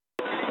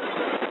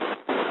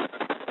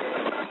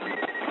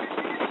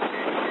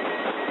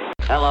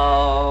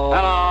Hello.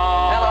 Hello.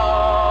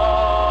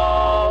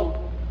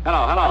 Hello.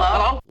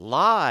 Hello.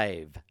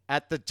 Live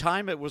at the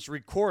time it was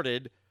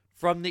recorded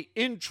from the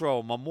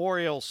Intro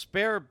Memorial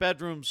Spare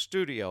Bedroom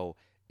Studio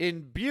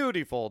in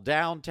beautiful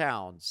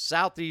downtown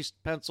Southeast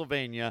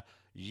Pennsylvania,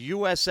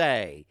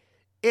 USA.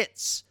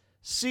 It's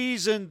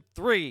Season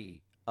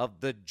 3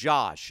 of the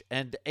Josh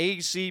and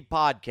AC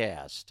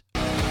Podcast.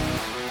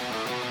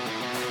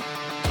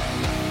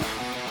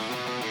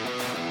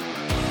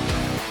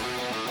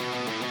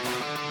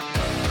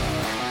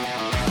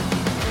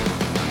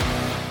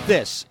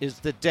 This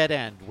is The Dead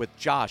End with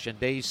Josh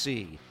and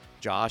AC.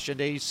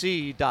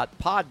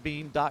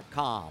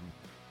 joshandac.podbean.com.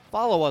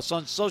 Follow us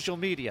on social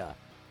media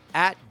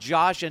at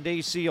Josh and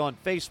AC on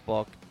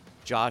Facebook,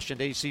 Josh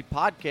and AC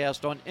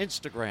Podcast on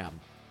Instagram.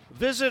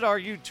 Visit our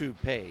YouTube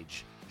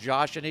page,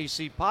 Josh and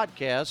AC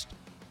Podcast,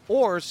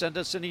 or send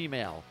us an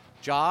email,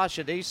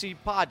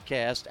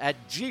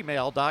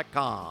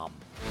 joshandacpodcast@gmail.com.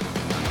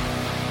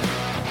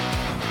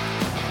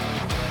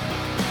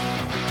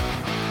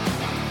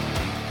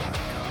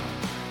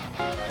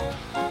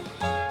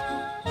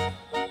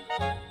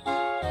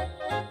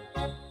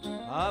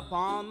 Up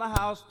on the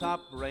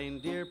housetop,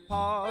 reindeer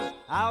paws,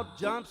 out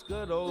jumps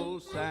good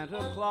old Santa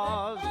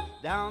Claus,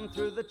 down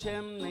through the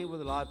chimney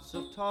with lots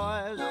of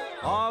toys,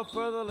 all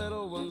for the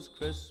little ones'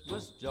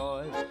 Christmas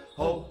joys.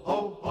 Ho,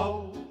 ho,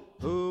 ho,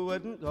 who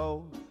wouldn't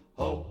go?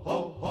 Ho,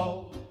 ho,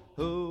 ho,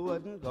 who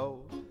wouldn't go?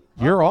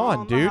 You're Up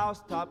on, dude. The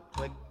housetop,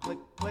 click, click,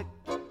 click,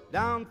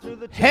 down through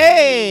the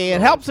Hey,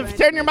 it helps if you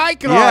turn your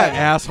mic on. Yeah,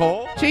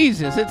 asshole.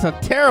 Jesus, it's a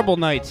terrible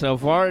night so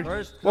far.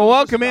 Well,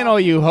 welcome in, all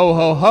you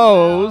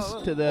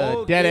ho-ho-hos, to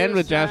the Dead End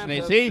with Josh and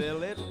AC.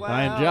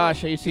 I am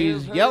Josh.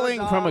 AC's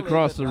yelling from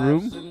across the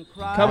room.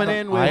 Coming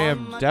in with I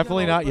am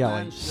definitely not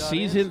yelling.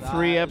 Season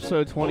 3,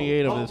 Episode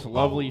 28 of this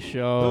lovely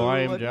show. I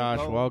am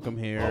Josh. Welcome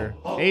here.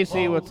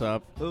 AC, what's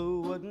up?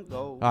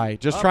 Hi,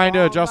 just trying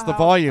to adjust the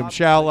volume.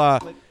 Shall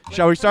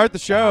we start the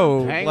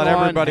show? Hang let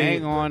on, everybody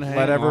hang on, hang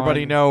let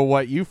everybody on. know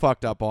what you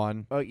fucked up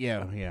on. Oh,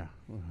 yeah.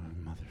 Oh,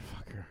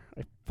 motherfucker.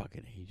 I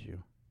fucking hate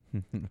you.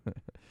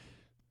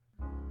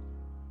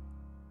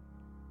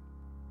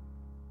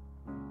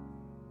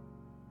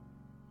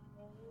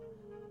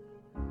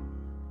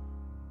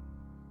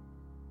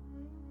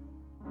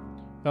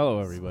 Hello,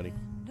 everybody.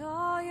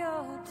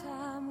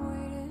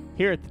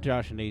 Here at the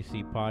Josh and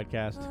AC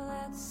Podcast,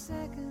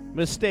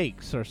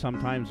 mistakes are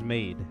sometimes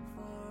made.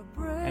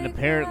 And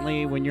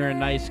apparently, when you're a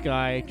nice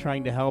guy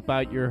trying to help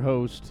out your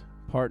host,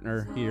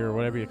 partner here,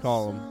 whatever you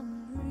call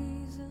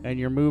him, and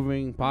you're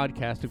moving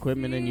podcast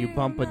equipment and you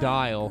bump a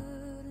dial,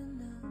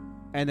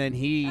 and then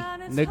he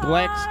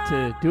neglects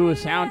to do a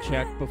sound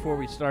check before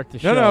we start the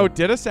show. No,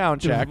 did a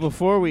sound check.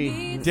 Before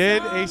we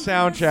Did a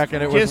sound check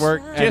and it was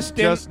work. Just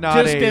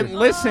didn't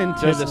listen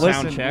to the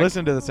sound check.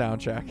 Listen to the sound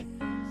check.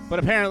 But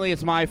apparently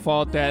it's my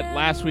fault that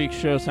last week's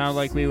show sounded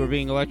like we were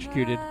being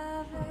electrocuted.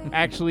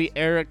 Actually,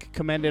 Eric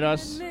commended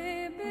us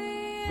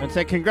and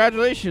said,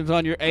 congratulations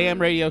on your AM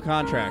radio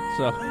contract.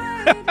 So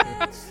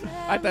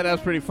I thought that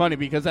was pretty funny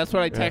because that's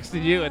what I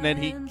texted you, and then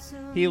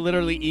he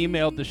literally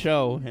emailed the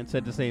show and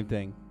said the same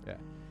thing. Yeah.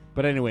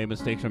 But anyway,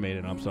 mistakes are made,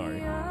 and I'm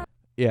sorry.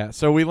 Yeah,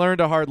 so we learned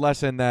a hard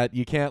lesson that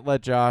you can't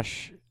let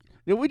Josh...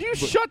 Would you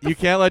shut the You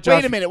can't let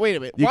Josh... Wait a minute.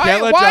 You Why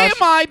can't let am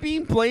Josh... I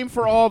being blamed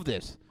for all of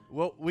this?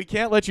 Well, we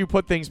can't let you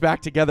put things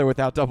back together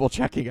without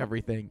double-checking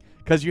everything.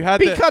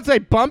 Because I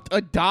bumped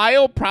a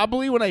dial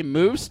probably when I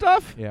moved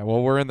stuff? Yeah,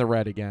 well, we're in the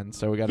red again,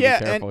 so we got to be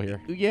careful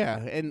here. Yeah,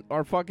 and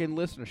our fucking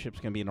listenership's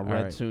going to be in the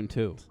red right. soon,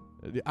 too.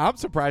 I'm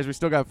surprised we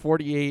still got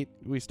 48.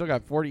 We still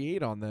got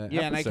 48 on the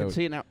Yeah, and I can episode.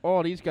 see it now.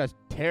 Oh, these guys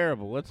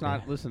terrible. Let's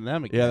not listen to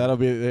them again.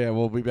 Yeah,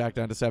 we'll be back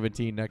down to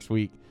 17 next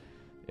week.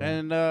 Yeah.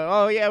 And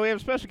we have a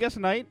special guest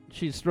tonight.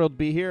 She's thrilled to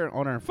be here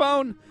on her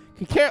phone.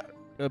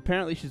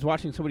 Apparently, she's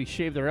watching somebody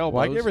shave their elbows.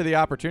 Well, I gave her the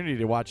opportunity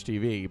to watch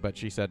TV, but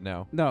she said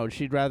no. No,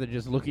 she'd rather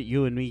just look at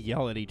you and me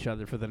yell at each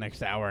other for the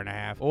next hour and a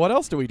half. Well, what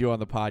else do we do on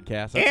the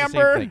podcast? That's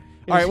Amber the same thing.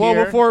 All right, well,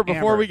 here. before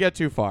Amber. we get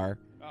too far.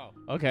 Oh,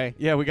 okay.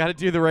 Yeah, we got to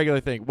do the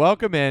regular thing.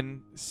 Welcome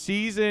in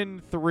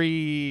Season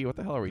 3. What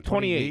the hell are we?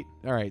 28.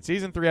 All right,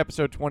 Season 3,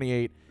 Episode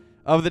 28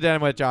 of The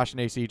Den with Josh and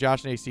AC,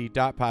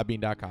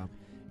 joshandac.podbean.com.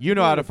 You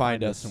know how to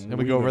find us, and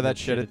we go over that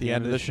shit at the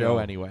end of the show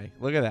anyway.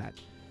 Look at that.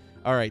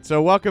 All right,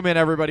 so welcome in,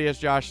 everybody, as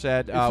Josh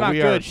said. It's not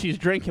good. She's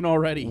drinking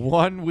already.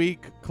 1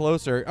 week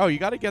closer. Oh, you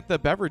got to get the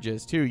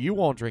beverages, too. You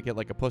won't drink it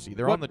like a pussy.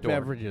 They're What on the door.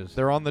 beverages?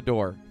 They're on the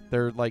door.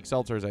 They're like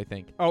seltzers, I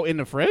think. Oh, in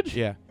the fridge?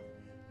 Yeah.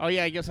 Oh,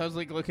 yeah, I guess I was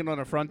looking on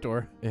the front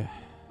door. Yeah,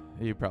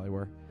 you probably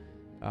were.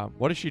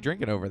 What is she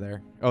drinking over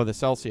there? Oh, the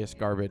Celsius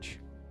garbage.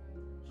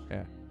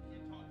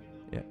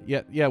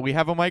 Yeah, we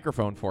have a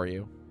microphone for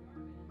you.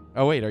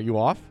 Oh, wait, are you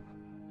off?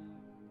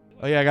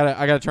 Oh, yeah,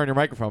 I gotta turn your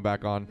microphone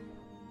back on.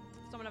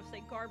 Someone have to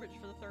say garbage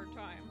for the third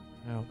time.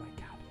 Oh, my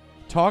God.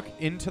 Talk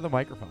into the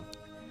microphone.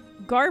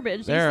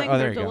 Garbage. These things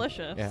are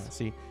delicious. Yeah,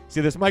 see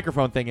this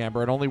microphone thing,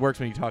 Amber, it only works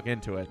when you talk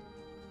into it.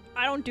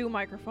 I don't do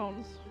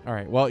microphones. All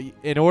right. Well,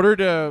 in order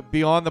to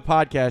be on the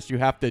podcast, you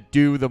have to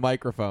do the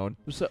microphone.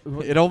 So,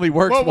 It only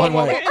works one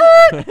way.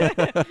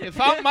 If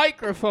I'm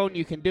microphone,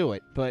 you can do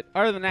it. But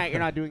other than that, you're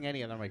not doing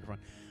any other microphone.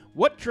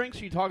 What drinks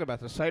are you talking about?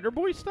 The Cider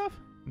Boy stuff?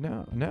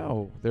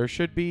 No. There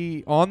should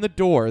be, on the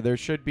door, there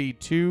should be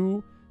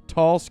 2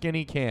 tall,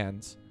 skinny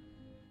cans.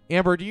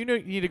 Amber, do you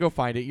need to go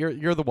find it?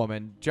 You're the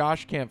woman.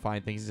 Josh can't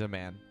find things. He's a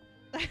man.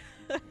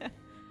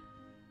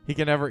 He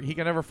can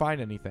never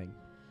find anything.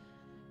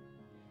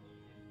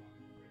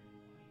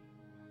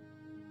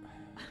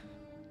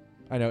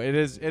 I know it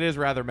is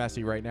rather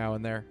messy right now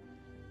in there,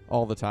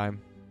 all the time.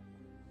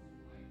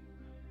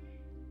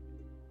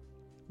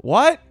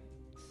 What?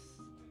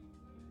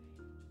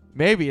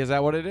 Maybe is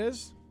that what it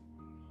is?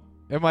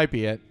 It might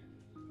be it.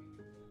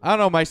 I don't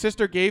know. My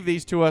sister gave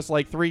these to us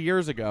like 3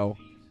 years ago.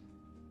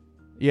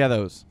 Yeah,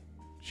 those.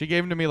 She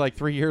gave them to me like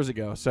 3 years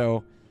ago.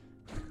 So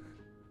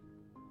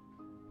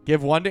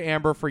give one to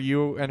Amber for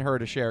you and her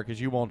to share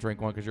because you won't drink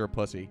one because you're a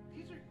pussy.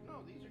 These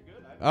are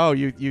good. Oh,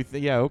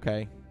 yeah,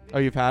 okay. Oh,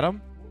 you've had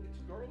them?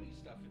 It's girly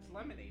stuff. It's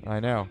lemonade. I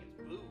know.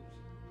 It's booze.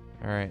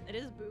 All right. It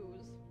is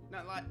booze.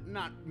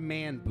 Not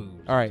man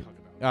booze. All right.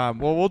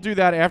 Well, we'll do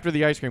that after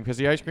the ice cream because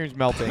the ice cream's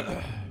melting.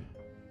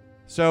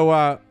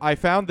 So I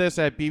found this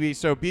at BB's.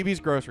 So BB's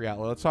Grocery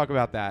Outlet. Let's talk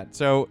about that.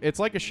 So it's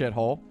like a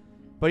shithole,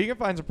 but you can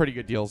find some pretty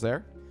good deals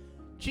there.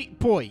 Gee,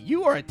 boy,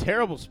 you are a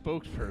terrible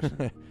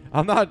spokesperson.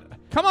 I'm not.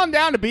 Come on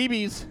down to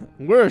BB's.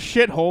 We're a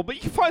shithole, but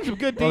you can find some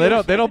good deals.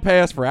 Well, they don't pay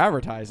us for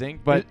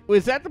advertising, but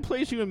was that the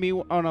place you and me?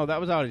 Oh no, that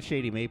was out at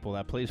Shady Maple.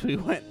 That place we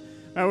went.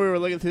 And we were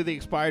looking through the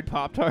expired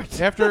Pop-Tarts.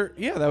 that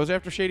was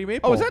after Shady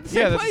Maple. Oh, was that the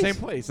same place? Yeah, that's the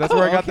same place. That's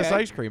where I got this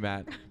ice cream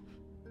at.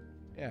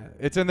 Yeah,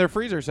 it's in their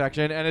freezer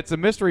section, and it's a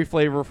mystery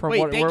flavor from Wait,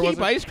 what? they Where keep was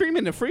it? ice cream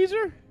in the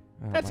freezer?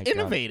 Oh That's my God.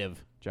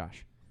 innovative.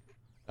 Josh.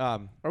 Are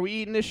we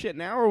eating this shit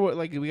now, or what?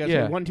 Like we got to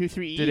Yeah. 1, 2,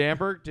 3, eat? Did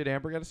Amber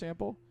get a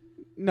sample?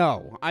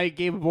 No, I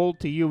gave a bowl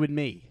to you and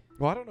me.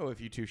 Well, I don't know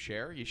if you two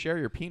share. You share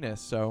your penis,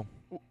 so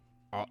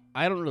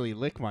I don't really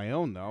lick my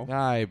own though.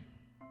 I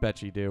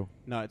bet you do.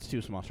 No, it's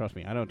too small. Trust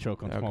me, I don't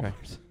choke on small Okay.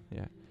 bars.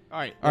 Yeah. All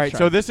right. All right,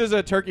 so this is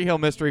a Turkey Hill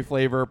mystery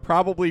flavor,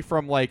 probably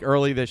from like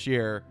early this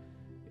year.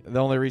 The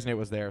only reason it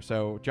was there.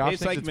 So Josh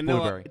tastes thinks like it's vanilla.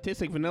 blueberry. It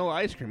tastes like vanilla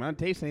ice cream. I don't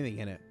taste anything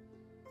in it.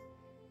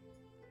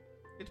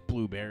 It's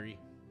blueberry.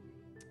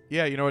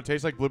 Yeah, you know it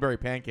tastes like blueberry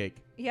pancake.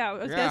 Yeah, I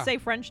was Yeah. gonna say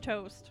French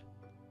toast.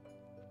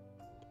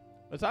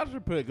 It's actually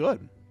pretty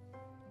good.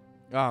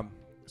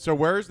 So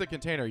where's the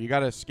container? You got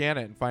to scan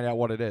it and find out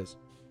what it is.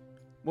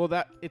 Well,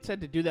 it said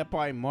to do that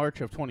by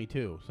March of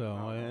 22, so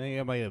I think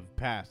I might have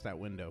passed that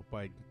window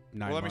by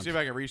 9 Well, let me months. see if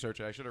I can research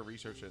it. I should have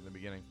researched it in the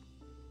beginning.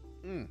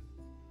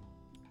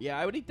 Yeah,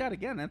 I would eat that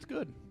again. That's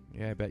good.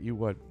 Yeah, I bet you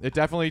would. It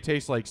definitely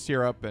tastes like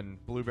syrup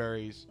and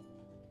blueberries.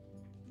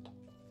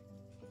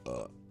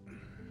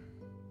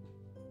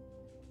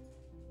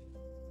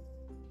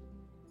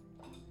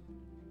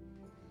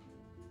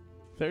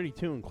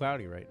 32 and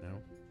cloudy right now.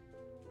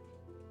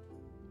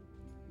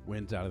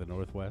 Winds out of the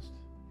northwest.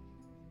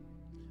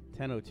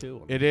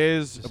 10:02. It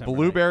is a December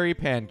blueberry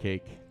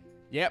pancake.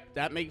 Yep,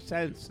 that makes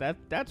sense.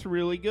 That's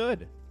really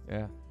good.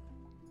 Yeah.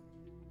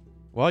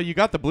 Well, you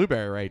got the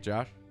blueberry right,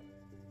 Josh.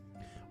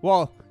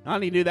 Well, I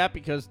only knew that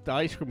because the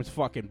ice cream is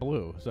fucking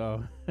blue.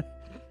 So,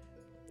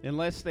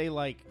 unless they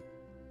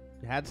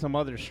had some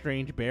other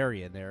strange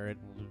berry in there,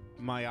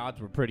 my odds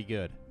were pretty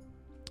good.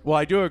 Well,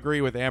 I do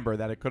agree with Amber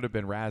that it could have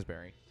been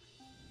raspberry.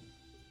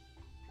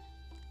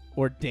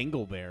 Or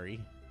dingleberry.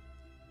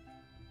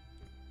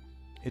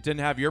 It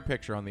didn't have your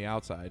picture on the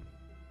outside.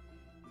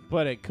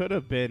 But it could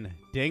have been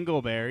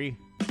dingleberry.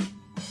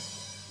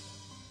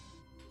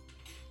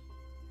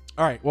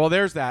 All right. Well,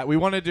 there's that. We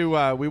wanted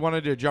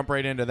to jump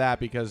right into that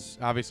because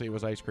obviously it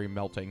was ice cream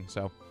melting.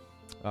 So,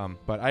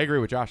 but I agree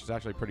with Josh. It's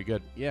actually pretty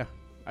good. Yeah,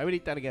 I would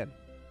eat that again.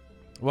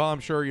 Well, I'm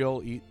sure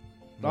you'll eat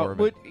more of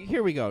it. But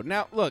here we go.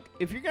 Now, look,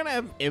 if you're going to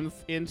have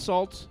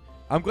insults,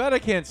 I'm glad I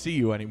can't see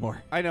you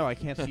anymore. I know I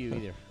can't see you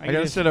either. I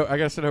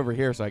gotta sit over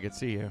here so I can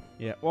see you.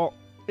 Yeah, well,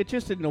 it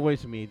just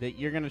annoys me that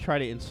you're going to try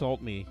to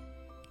insult me.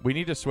 We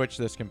need to switch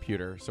this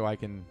computer so I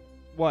can.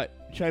 What?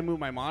 Should I move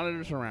my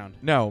monitors around?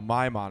 No,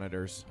 my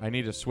monitors. I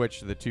need to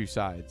switch the two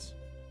sides.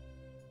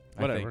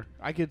 Whatever.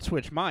 I could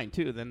switch mine,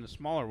 too. Then the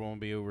smaller one will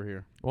be over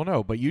here. Well,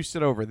 no, but you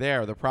sit over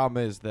there. The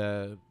problem is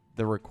the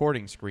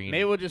recording screen.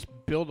 Maybe we'll just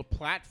build a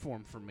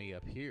platform for me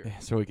up here.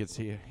 So we could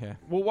see it, yeah.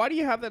 Well, why do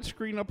you have that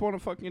screen up on a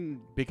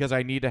fucking... Because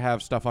I need to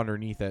have stuff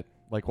underneath it,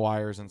 like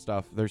wires and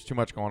stuff. There's too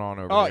much going on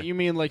over Oh, there. you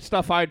mean like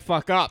stuff I'd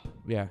fuck up?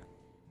 Yeah.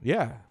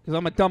 Yeah. Because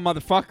I'm a dumb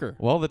motherfucker.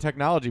 Well, the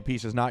technology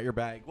piece is not your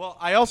bag. Well,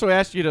 I also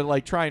asked you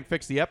to try and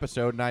fix the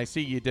episode, and I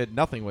see you did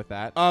nothing with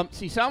that.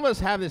 See, some of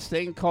us have this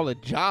thing called a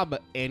job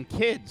and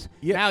kids.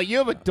 Yeah. Now, you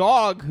have a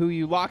dog who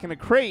you lock in a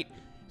crate.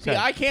 See, Okay.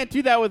 I can't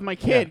do that with my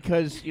kid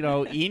because,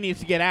 he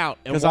needs to get out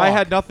and Because walk. I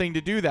had nothing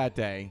to do that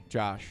day,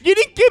 Josh. You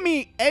didn't give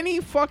me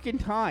any fucking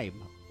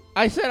time.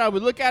 I said I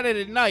would look at it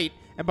at night,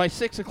 and by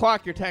 6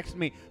 o'clock you're texting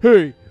me,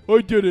 "Hey,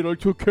 I did it. I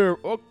took care of."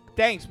 Oh,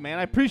 thanks, man.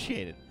 I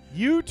appreciate it.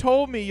 You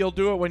told me you'll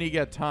do it when you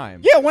get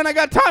time. Yeah, when I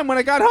got time, when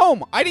I got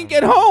home. I didn't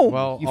get home.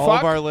 Well, you all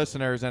fuck. of our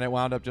listeners, and it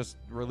wound up just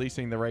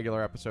releasing the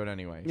regular episode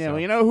anyway. Yeah, so. well,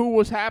 you know who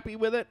was happy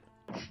with it?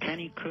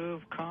 Kenny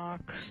Cove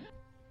Cox.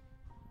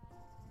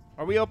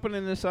 Are we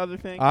opening this other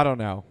thing? I don't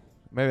know.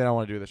 Maybe I don't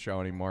want to do the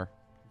show anymore.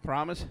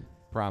 Promise?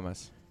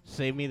 Promise.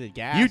 Save me the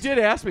gas. You did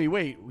ask me.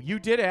 Wait, you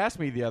did ask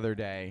me the other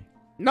day.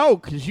 No,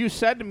 because you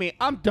said to me,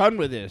 I'm done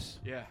with this.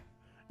 Yeah.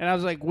 And I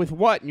was like, with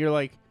what? And you're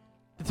like,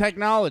 the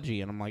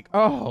technology. And I'm like,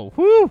 oh,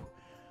 whew.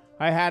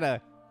 I had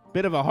a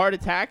bit of a heart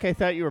attack. I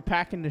thought you were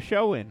packing the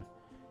show in.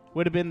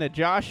 Would have been the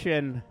Josh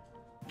and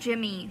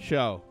Jimmy.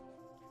 show.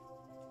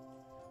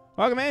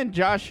 Welcome in,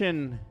 Josh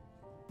and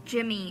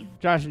Jimmy.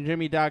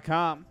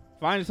 JoshandJimmy.com.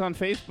 Find us on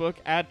Facebook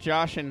at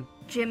Josh and...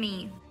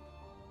 Jimmy.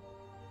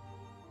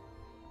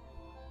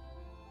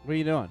 What are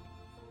you doing?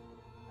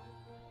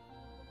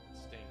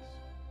 Stinks.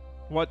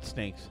 What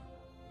stinks?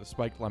 The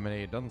spiked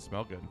lemonade doesn't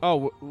smell good.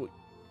 Oh,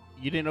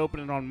 you didn't open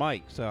it on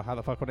mic, so how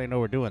the fuck would I know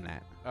we're doing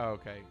that? Oh,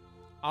 okay.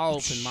 I'll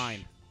open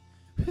mine.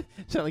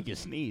 Sound like you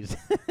sneeze.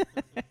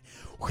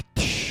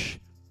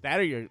 That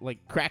or you're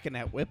like cracking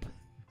that whip.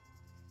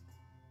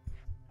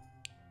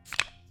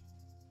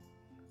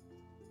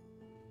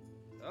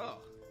 Oh,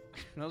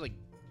 smells like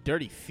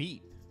dirty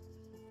feet.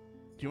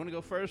 Do you want to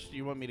go first? Or do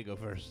you want me to go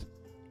first?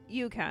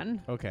 You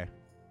can. Okay.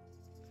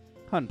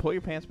 Hun, pull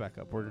your pants back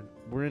up.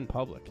 We're in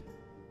public.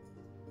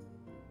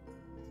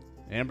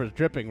 Amber's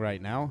dripping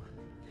right now.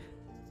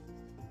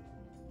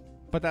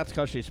 But that's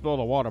because she spilled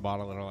a water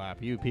bottle in her lap.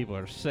 You people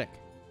are sick.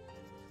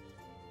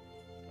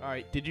 All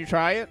right, did you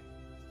try it?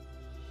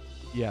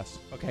 Yes.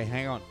 Okay,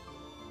 hang on.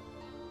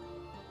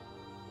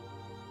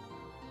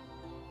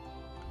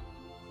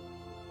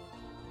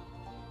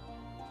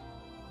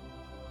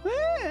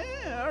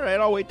 All right,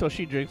 I'll wait till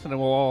she drinks and then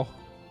we'll all...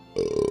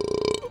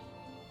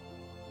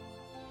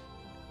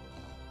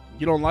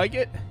 You don't like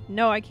it?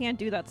 No, I can't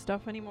do that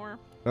stuff anymore.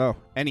 Oh,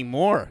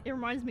 anymore? It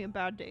reminds me of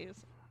bad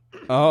days.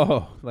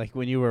 Oh, like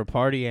when you were a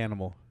party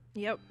animal.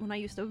 Yep, when I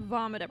used to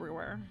vomit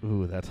everywhere.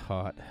 Ooh, that's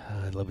hot.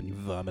 I love when you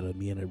vomit on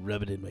me and I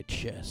rub it in my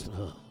chest.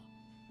 Ugh.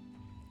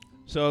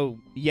 So,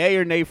 yay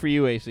or nay for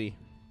you, AC?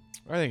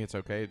 I think it's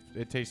okay.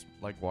 It tastes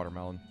like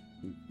watermelon.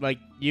 Like,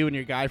 you and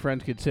your guy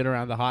friends could sit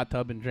around the hot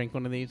tub and drink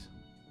one of these?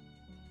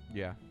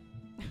 Yeah.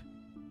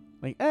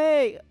 Like,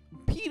 hey,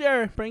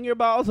 Peter, bring your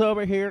balls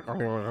over here.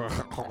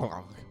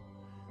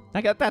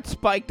 I got that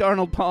spiked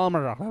Arnold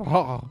Palmer.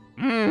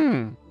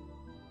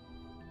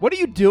 What are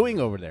you doing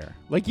over there?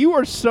 Like, you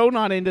are so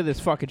not into this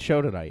fucking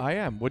show tonight. I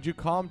am. Would you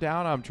calm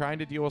down? I'm trying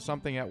to deal with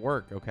something at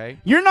work, okay?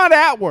 You're not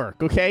at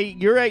work, okay?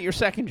 You're at your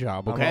second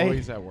job, okay? I'm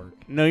always at work.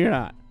 No, you're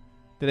not.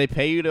 Do they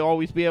pay you to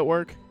always be at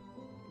work?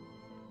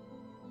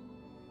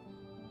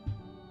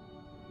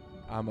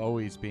 I'm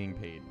always being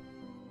paid.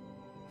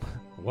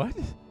 What?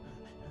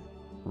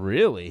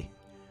 Really?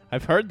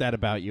 I've heard that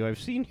about you. I've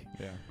seen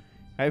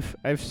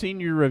seen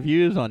your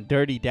reviews on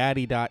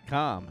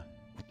dirtydaddy.com.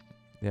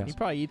 Yes. You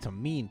probably eat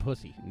some mean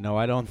pussy. No,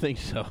 I don't think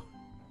so.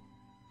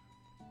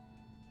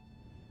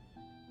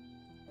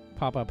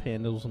 Pop-up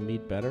handles will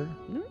meat better?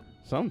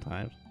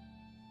 Sometimes.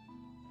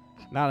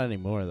 Not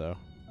anymore, though.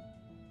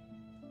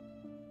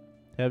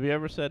 Have you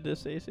ever said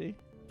this, AC?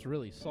 It's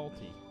really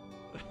salty.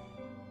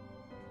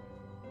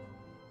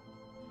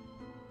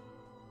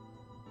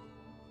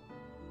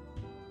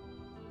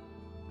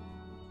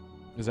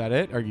 Is that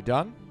it? Are you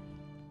done?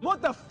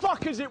 What the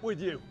fuck is it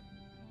with you?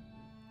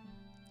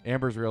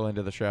 Amber's real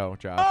into the show,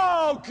 Josh.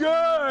 Oh,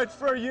 good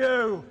for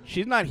you.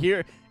 She's not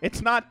here.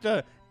 It's not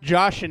the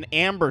Josh and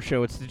Amber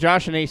show. It's the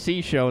Josh and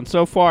AC show. And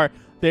so far,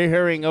 they're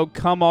hearing, "Oh,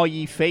 come all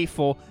ye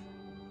faithful,"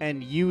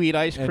 and you eat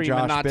ice cream Josh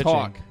and not bitching.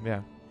 talk.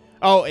 Yeah.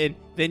 Oh, and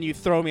then you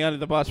throw me under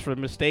the bus for a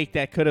mistake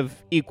that could have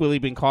equally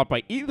been caught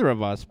by either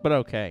of us, but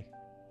okay.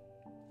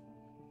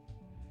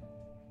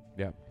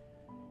 Yeah.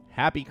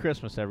 Happy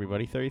Christmas,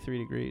 everybody. 33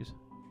 degrees.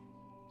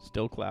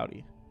 Still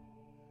cloudy.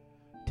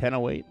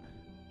 10:08.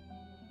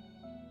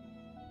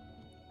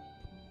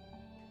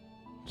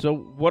 So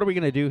what are we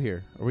going to do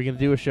here? Are we going to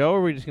do a show, or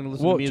are we just going to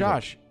listen Well, to music?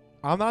 Josh,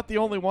 I'm not the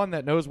only one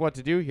that knows what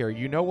to do here.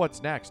 You know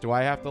what's next. Do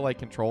I have to, like,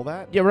 control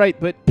that? Yeah, right,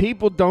 but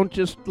people don't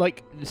just,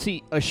 like,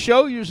 see, a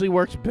show usually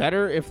works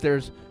better if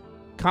there's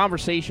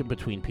conversation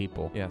between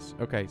people. Yes.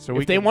 Okay. So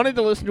If they wanted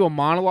to listen to a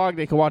monologue,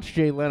 they could watch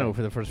Jay Leno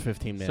for the first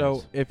 15 minutes.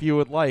 So if you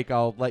would like,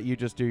 I'll let you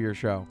just do your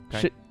show.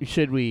 Okay?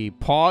 Should we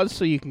pause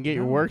so you can get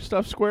your work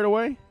stuff squared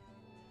away?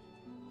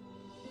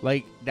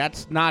 Like,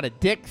 that's not a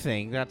dick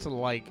thing. That's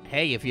like,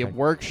 hey, if you have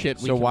work shit,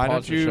 we So can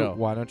pause the show.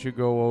 why don't you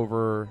go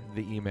over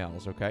the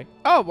emails, okay?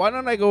 Oh, why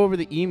don't I go over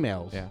the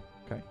emails? Yeah.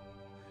 Okay.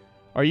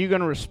 Are you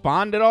going to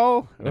respond at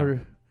all? No. Or No,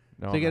 is it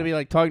I'm going to not. be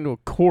like talking to a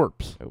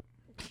corpse?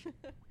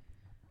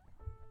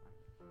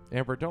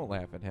 Amber, don't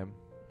laugh at him.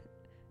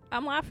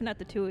 I'm laughing at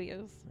the two of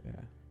you. Yeah.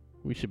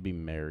 We should be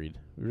married.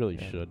 We really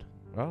Yeah. should.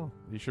 Well,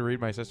 you should read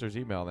my sister's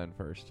email then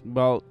first.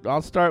 Well,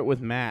 I'll start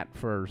with Matt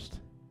first.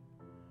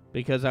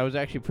 Because I was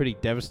actually pretty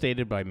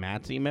devastated by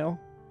Matt's email.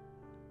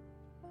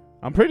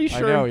 I'm pretty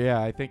sure. I know,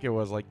 yeah. I think it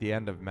was like the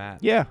end of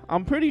Matt. Yeah,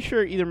 I'm pretty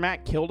sure either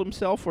Matt killed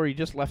himself or he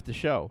just left the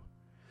show.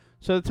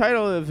 So the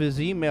title of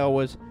his email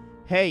was,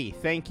 "Hey,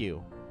 thank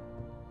you."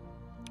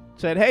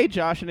 It said, "Hey,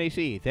 Josh and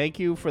AC, thank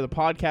you for the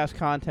podcast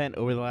content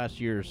over the last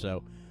year or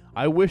so.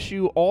 I wish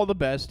you all the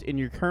best in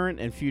your current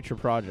and future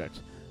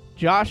projects.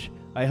 Josh,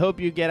 I hope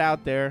you get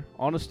out there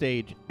on a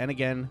stage and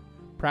again,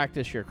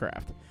 practice your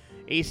craft.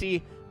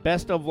 AC,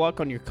 best of luck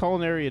on your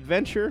culinary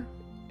adventure.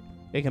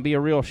 It can be a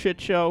real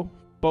shit show,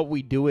 but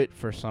we do it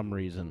for some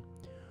reason.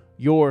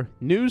 Your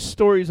news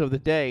stories of the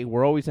day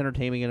were always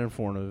entertaining and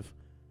informative.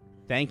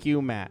 Thank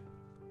you, Matt."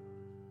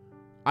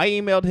 I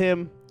emailed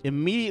him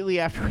immediately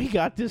after he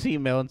got this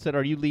email and said,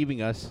 "Are you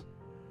leaving us?"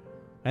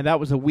 And that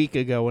was a week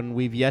ago, and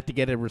we've yet to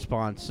get a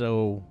response.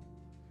 So,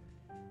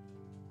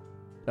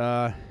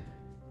 yeah,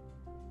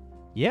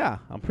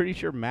 I'm pretty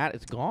sure Matt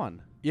is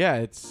gone. Yeah,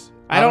 it's...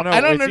 I don't know. It's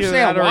either understand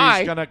that or why.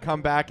 he's going to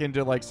come back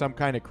into like some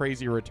kind of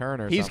crazy return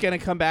or He's something. going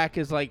to come back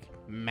as like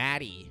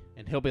Matty,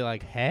 and he'll be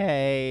like,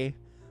 "Hey,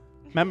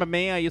 remember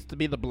me? I used to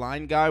be the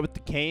blind guy with the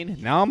cane.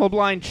 Now I'm a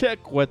blind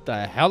chick with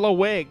the hella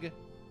wig."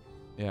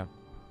 Yeah.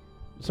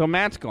 So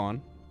Matt's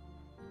gone.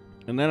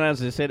 And then,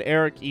 as I said,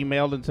 Eric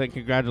emailed and said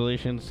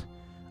congratulations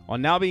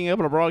on now being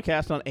able to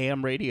broadcast on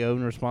AM radio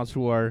in response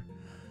to our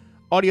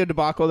audio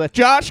debacle that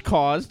Josh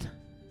caused.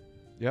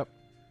 Yep.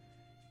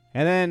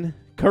 And then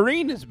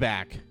Kareen is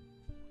back.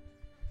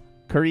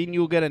 Kareen,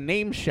 you'll get a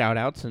name shout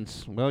out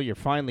since, well, you're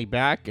finally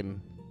back. And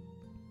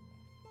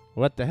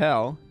what the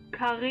hell?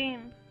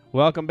 Kareen.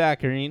 Welcome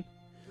back, Kareen.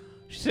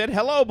 She said,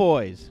 "Hello,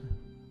 boys."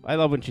 I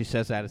love when she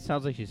says that. It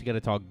sounds like she's going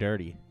to talk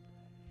dirty.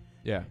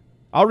 Yeah.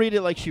 I'll read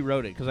it like she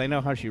wrote it, because I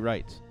know how she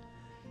writes.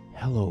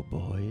 "Hello,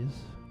 boys.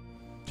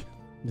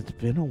 It's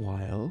been a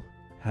while.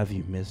 Have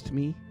you missed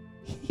me?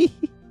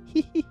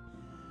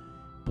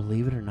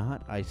 Believe it or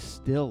not, I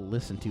still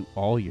listen to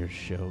all your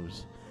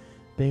shows.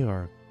 They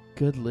are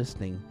good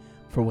listening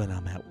for when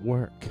I'm at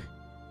work.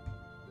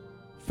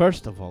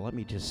 First of all, let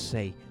me just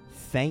say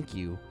thank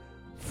you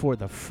for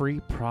the free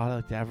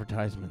product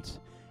advertisements.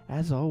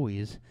 As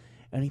always,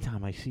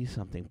 anytime I see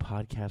something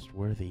podcast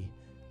worthy,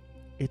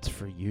 it's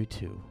for you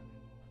two."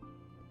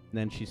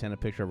 Then she sent a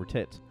picture of her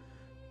tits.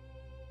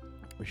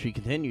 She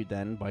continued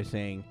then by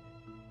saying,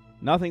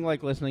 "Nothing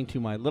like listening to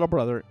my little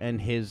brother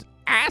and his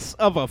ass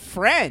of a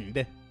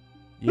friend."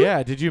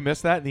 Yeah, did you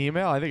miss that in the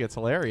email? I think it's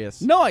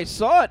hilarious. No, I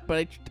saw it,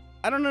 but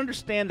I don't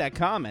understand that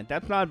comment.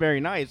 That's not very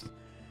nice.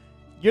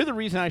 You're the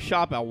reason I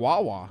shop at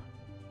Wawa.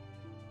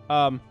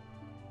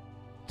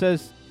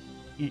 Says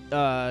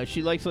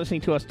she likes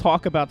listening to us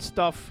talk about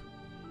stuff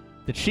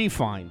that she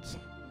finds.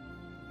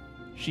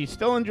 She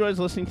still enjoys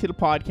listening to the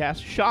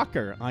podcast.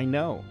 Shocker, I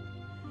know.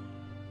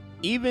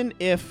 Even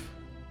if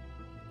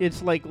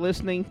it's like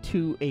listening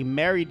to a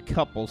married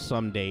couple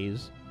some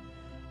days.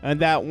 And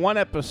that one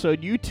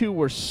episode, you two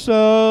were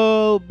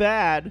so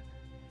bad,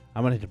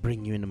 I wanted to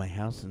bring you into my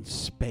house and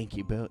spank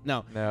you both.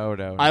 No.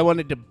 I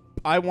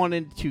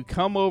wanted to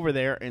come over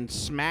there and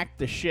smack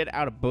the shit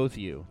out of both of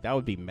you. That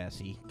would be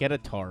messy. Get a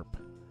tarp.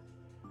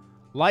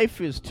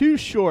 Life is too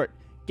short.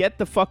 Get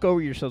the fuck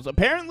over yourselves.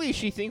 Apparently,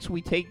 she thinks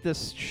we take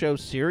this show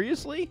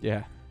seriously.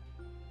 Yeah.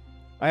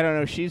 I don't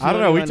know. I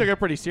don't know. We took it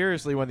pretty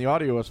seriously when the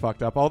audio was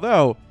fucked up.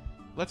 Although,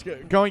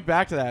 going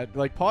back to that.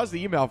 Like, pause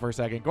the email for a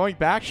second. Going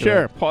back to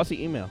Sure. it. Pause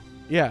the email.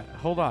 Yeah.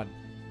 Hold on.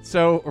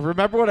 So,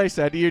 remember what I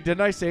said to you?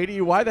 Didn't I say to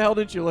you, why the hell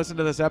didn't you listen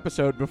to this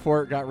episode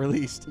before it got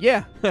released?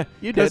 Yeah,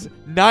 you did. Because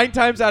 9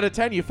 times out of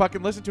 10, you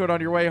fucking listened to it on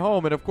your way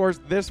home. And, of course,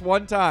 this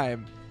one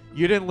time,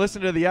 you didn't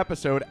listen to the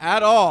episode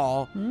at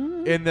all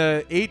in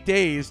the 8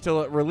 days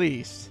till it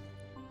released.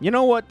 You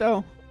know what,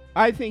 though?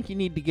 I think you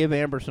need to give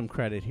Amber some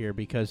credit here,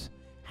 because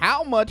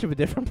how much of a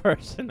different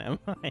person am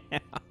I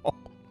now?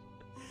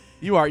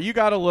 You are. You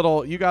got a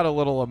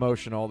little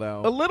emotional,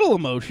 though. A little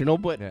emotional,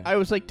 but Yeah. I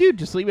was like, dude,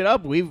 just leave it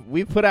up.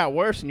 We've put out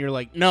worse. And you're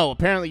like, no,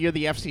 apparently you're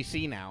the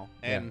FCC now.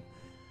 And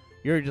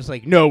you're just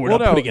like, no, we're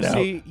not putting it out.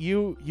 See,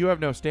 you have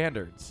no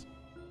standards.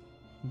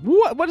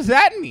 What does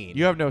that mean?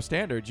 You have no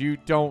standards. You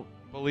don't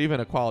believe in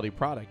a quality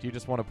product. You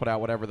just want to put out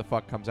whatever the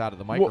fuck comes out of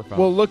the microphone.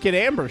 Well, look at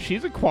Amber.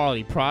 She's a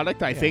quality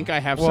product. I think I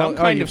have some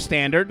kind of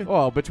standard.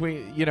 Well,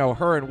 between,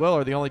 her and Will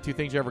are the only 2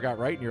 things you ever got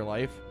right in your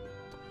life.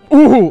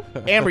 Ooh,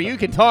 Amber, you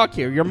can talk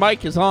here. Your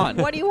mic is on.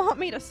 What do you want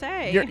me to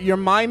say? You're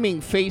miming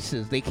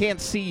faces. They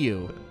can't see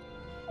you.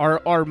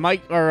 Our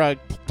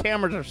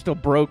cameras are still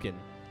broken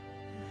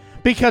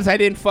because I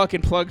didn't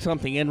fucking plug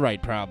something in right.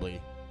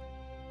 Probably.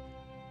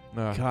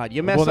 God,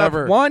 you messed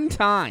up one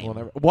time.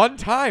 One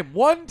time.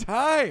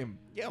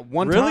 Yeah,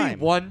 one really? time.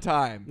 One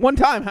time. One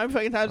time. How many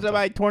fucking times have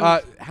I torn?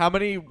 How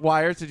many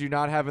wires did you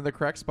not have in the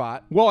correct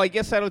spot? Well, I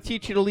guess that'll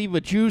teach you to leave a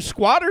Jew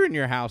squatter in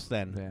your house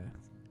then. Yeah.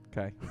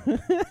 Okay.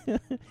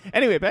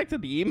 Anyway, back to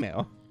the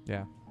email.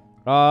 Yeah.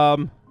 Blah,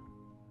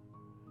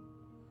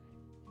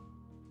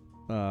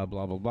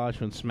 blah, blah. She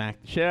went smack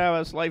the shit out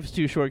of us. Life is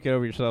too short. Get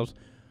over yourselves.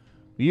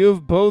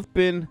 You've both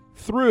been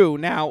through.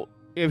 Now,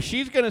 if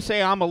she's going to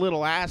say I'm a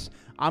little ass,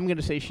 I'm going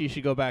to say she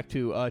should go back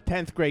to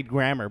 10th grade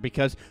grammar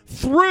because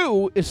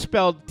through is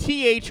spelled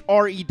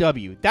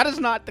T-H-R-E-W. That is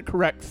not the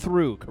correct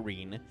through,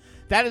 Kareen.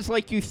 That is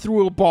like you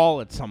threw a ball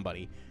at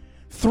somebody.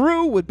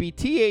 Through would be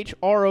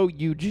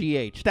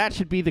T-H-R-O-U-G-H. That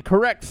should be the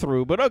correct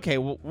through, but okay,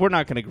 well, we're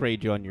not going to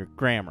grade you on your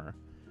grammar.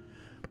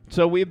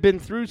 So we've been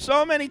through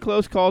so many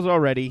close calls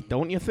already,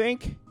 don't you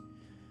think?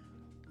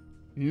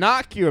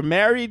 Knock your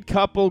married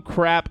couple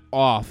crap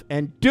off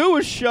and do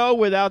a show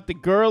without the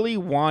girly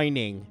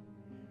whining.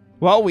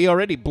 Well, we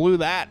already blew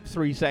that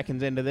 3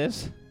 seconds into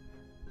this.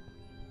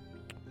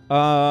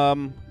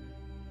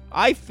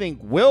 I think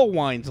Will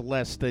whines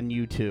less than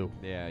you two.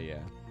 Yeah.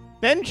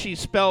 Then she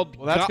spelled...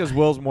 Well, that's because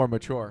Will's more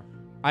mature.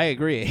 I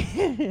agree.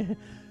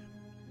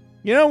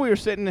 You know, we were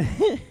sitting...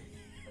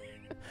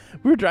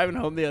 we were driving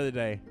home the other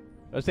day.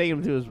 I was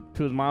taking him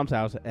to his mom's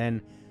house,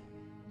 and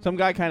some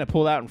guy kind of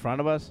pulled out in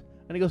front of us,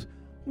 and he goes,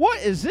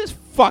 "What is this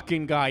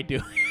fucking guy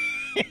doing?"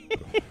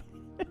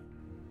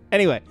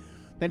 Anyway,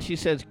 then she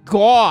says,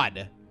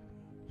 "God,"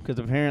 because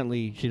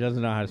apparently she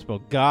doesn't know how to spell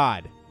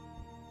God.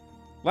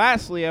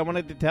 Lastly, I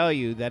wanted to tell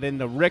you that in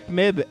the Rick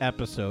Mibb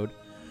episode,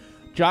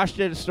 Josh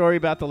did a story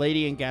about the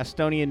lady in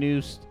Gastonia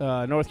News,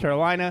 North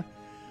Carolina.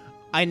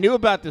 I knew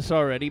about this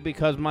already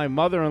because my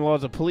mother-in-law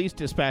is a police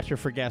dispatcher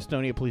for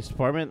Gastonia Police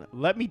Department.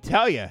 Let me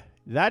tell you,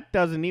 that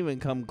doesn't even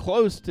come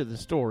close to the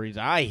stories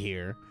I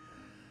hear.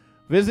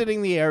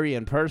 Visiting the area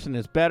in person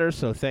is better,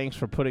 so thanks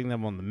for putting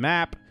them on the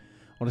map.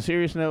 On a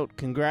serious note,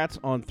 congrats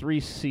on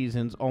 3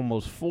 seasons,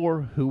 almost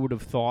 4. Who would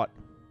have thought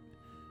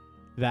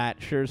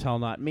that? Sure as hell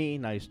not me.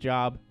 Nice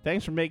job.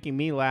 Thanks for making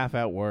me laugh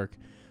at work.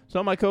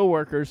 So my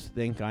coworkers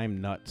think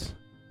I'm nuts.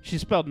 She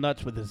spelled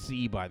nuts with a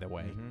Z, by the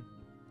way. Mm-hmm.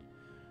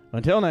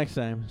 Until next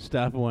time,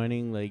 stop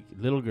whining like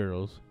little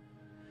girls.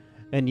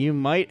 And you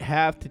might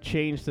have to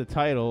change the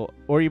title,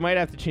 or you might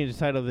have to change the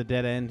title of the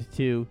dead end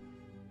to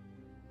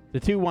The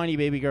 2 Whiny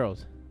Baby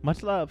Girls.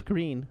 Much love,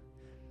 Kareen,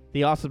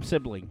 the awesome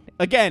sibling.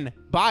 Again,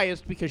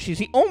 biased because she's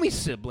the only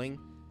sibling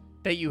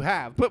that you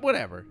have, but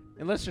whatever.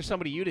 Unless there's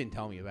somebody you didn't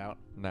tell me about.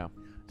 No.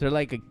 Is there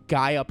like a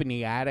guy up in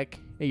the attic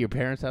at your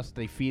parents' house that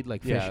they feed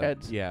like fish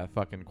heads? Yeah,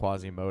 fucking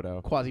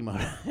Quasimodo.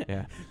 Quasimodo.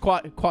 Yeah.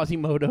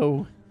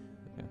 Quasimodo.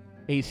 Yeah.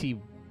 AC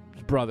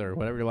brother,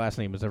 whatever your last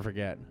name is, I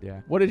forget.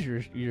 Yeah. What is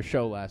your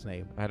show last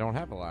name? I don't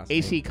have a last name.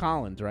 AC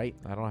Collins, right?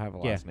 I don't have a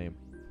last name.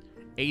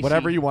 AC,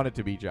 Whatever you want it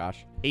to be,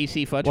 Josh.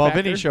 AC Fudge Well,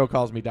 Factor? Vinny's show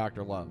calls me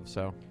Dr. Love,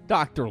 so.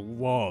 Dr.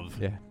 Love.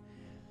 Yeah.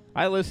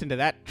 I listened to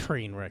that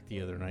train wreck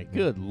the other night.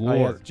 Good Oh,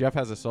 Lord. yeah, Jeff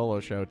has a solo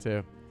show,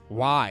 too.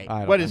 Why? I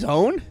don't What, know. his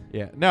own?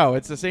 Yeah. No,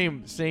 it's the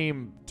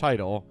same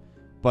title,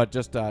 but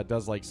just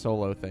does, like,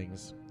 solo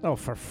things. Oh,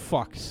 for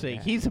fuck's sake.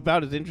 Yeah. He's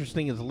about as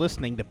interesting as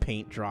listening to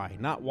paint dry,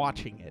 not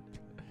watching it.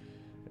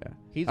 Yeah.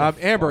 He's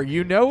Amber,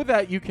 you know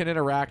that you can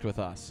interact with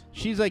us.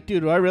 She's like,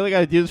 dude, do I really got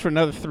to do this for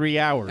another 3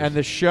 hours? And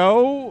the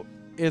show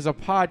is a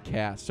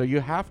podcast, so you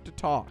have to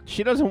talk.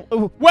 She doesn't...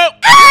 Well,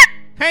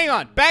 hang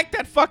on. Back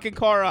that fucking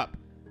car up.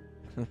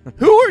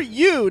 Who are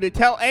you to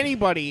tell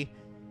anybody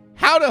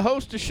how to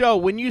host a show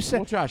when you say...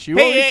 Well, Josh, you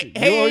hey,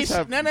 always AC,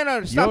 have... No,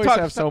 You stop always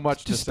talking. have so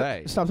much to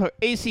say. Stop talking.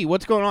 AC,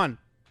 what's going on?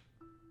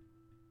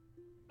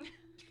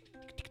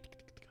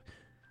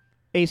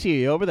 AC, are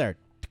you over there?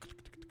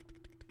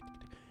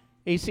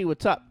 AC,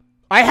 what's up?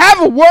 I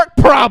have a work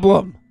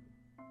problem!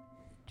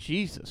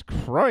 Jesus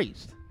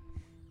Christ.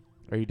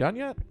 Are you done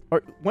yet?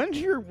 When's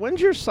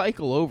your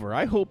cycle over?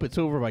 I hope it's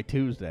over by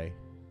Tuesday.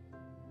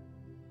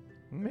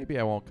 Maybe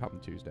I won't come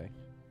Tuesday.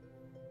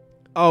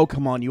 Oh,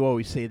 come on. You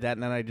always say that,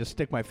 and then I just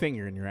stick my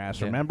finger in your ass,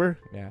 Yeah. remember?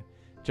 Yeah.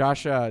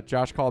 Josh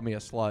called me a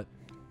slut.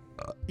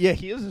 Yeah,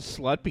 he is a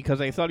slut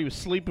because I thought he was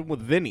sleeping with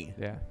Vinny.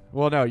 Yeah.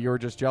 Well, no, you were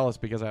just jealous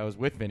because I was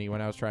with Vinny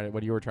when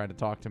you were trying to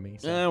talk to me.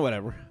 So.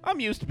 Whatever. I'm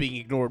used to being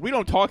ignored. We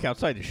don't talk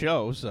outside the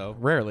show, so.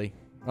 Rarely,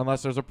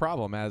 unless there's a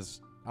problem,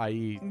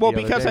 i.e. Well, the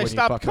other because day I when you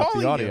stopped fucked up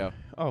calling the audio. you.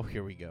 Oh,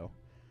 here we go.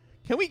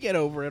 Can we get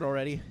over it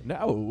already?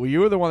 No, well, you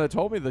were the one that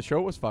told me the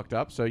show was fucked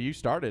up, so you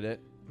started it.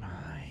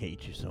 I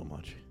hate you so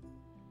much.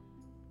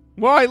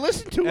 Well, I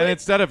listened to And it.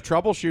 instead of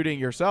troubleshooting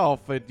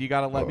yourself, you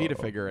got to let me to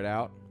figure it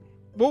out.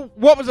 Well,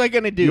 what was I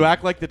going to do? You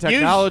act like the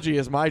technology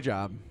is my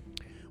job.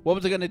 What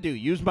was I going to do?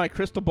 Use my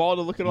crystal ball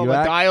to look at all You the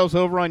act- dials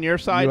over on your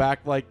side? You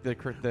act like the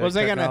Was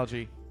I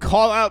technology.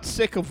 Call out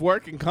sick of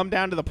work and come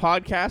down to the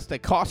podcast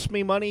that cost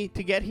me money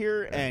to get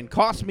here and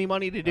cost me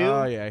money to do?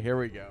 Oh, yeah, here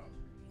we go.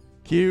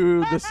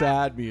 Cue the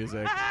sad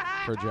music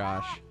for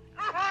Josh.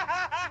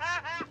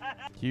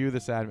 Cue the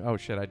sad... Oh,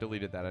 shit, I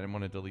deleted that. I didn't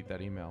want to delete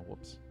that email.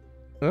 Whoops.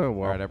 Oh,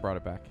 well. All right, I brought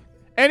it back.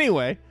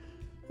 Anyway,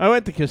 I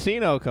went to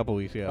casino a couple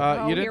weeks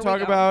ago. You didn't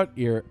talk about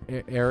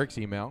Eric's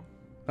email.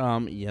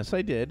 Yes,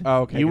 I did.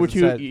 Oh, okay, You were 'cause it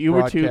too. said You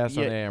were too. broadcast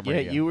on Yeah, AM yeah,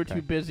 radio. you were Okay.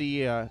 too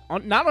busy.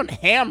 Not on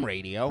ham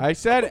radio. I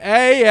said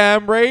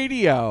AM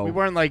radio. We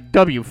weren't like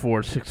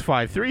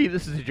W4653.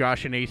 This is the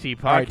Josh and AC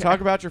podcast. All right,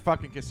 talk about your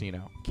fucking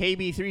casino.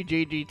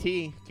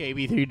 KB3JGT.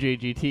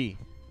 KB3JGT.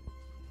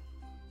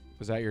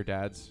 Was that your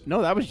dad's?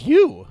 No, that was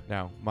you.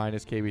 No, mine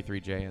is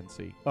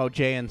KB3JNC. Oh,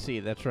 JNC.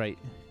 That's right.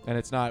 And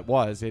it's not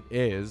it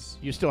is.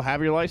 You still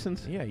have your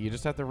license? Yeah, you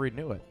just have to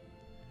renew it.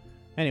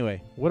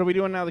 Anyway, what are we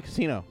doing now at the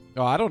casino?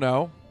 Oh, I don't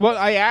know. Well,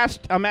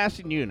 I'm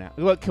asking you now.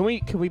 Look, can we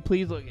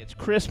please look? It's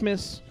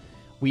Christmas.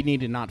 We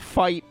need to not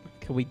fight.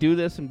 Can we do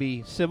this and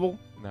be civil?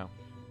 No.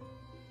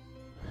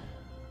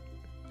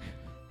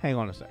 Hang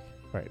on a sec.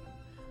 All right.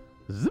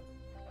 Zip.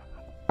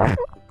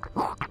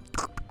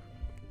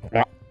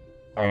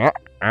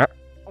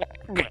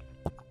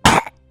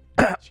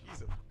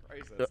 Jesus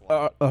Christ, that's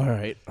loud. All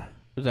right.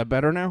 Is that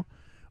better now?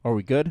 Are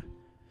we good?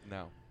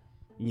 No.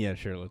 Yeah,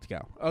 sure. Let's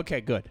go.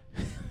 Okay, good.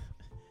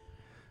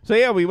 So,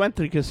 yeah, we went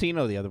to the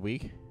casino the other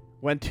week.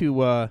 Went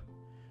to,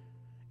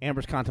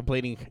 Amber's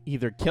contemplating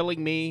either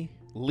killing me,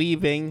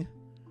 leaving,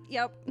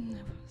 Yep.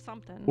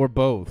 Something. or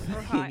both.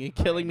 Or hot.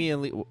 Killing me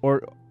and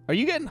or are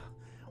you getting...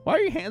 Why are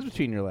your hands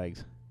between your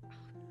legs?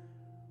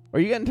 Are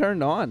you getting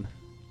turned on?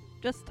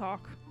 Just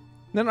talk.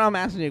 No, I'm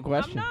asking you a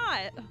question.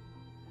 I'm not.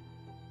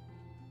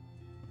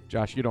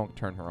 Josh, you don't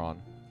turn her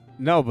on.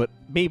 No, but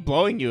me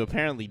blowing you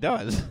apparently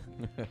does.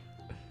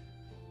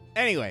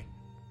 Anyway,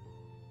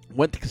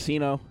 went to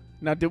casino.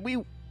 Now, did we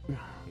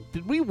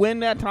win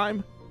that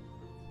time?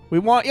 We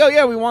won. Oh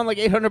yeah, we won like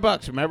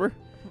 $800. Remember?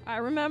 I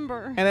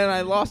remember. And then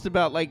I lost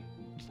about like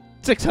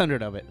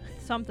 600 of it.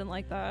 Something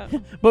like that.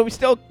 But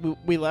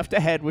we left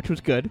ahead, which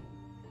was good.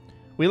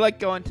 We like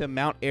going to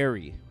Mount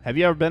Airy. Have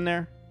you ever been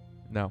there?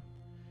 No.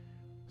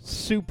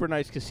 Super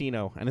nice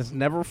casino, and it's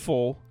never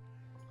full.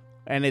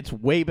 And it's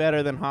way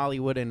better than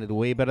Hollywood, and it's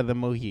way better than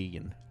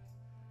Mohegan.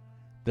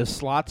 The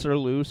slots are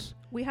loose.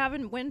 We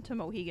haven't went to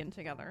Mohegan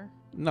together.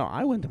 No,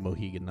 I went to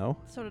Mohegan, though.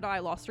 So did I.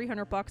 Lost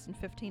 $300 in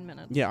 15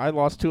 minutes. Yeah, I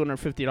lost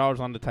 $250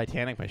 on the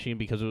Titanic machine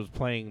because it was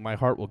playing My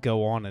Heart Will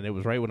Go On, and it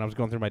was right when I was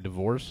going through my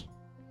divorce.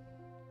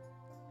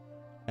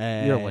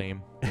 You're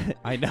lame.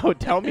 I know.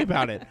 Tell me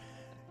about it.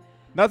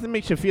 Nothing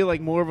makes you feel like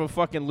more of a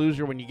fucking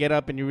loser when you get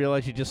up and you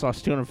realize you just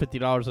lost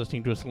 $250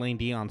 listening to a Celine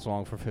Dion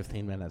song for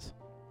 15 minutes.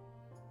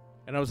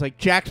 And I was like,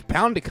 Jack's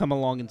bound to come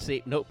along and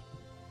say, nope.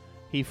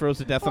 He froze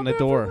to death on the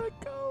door.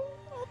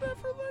 I'll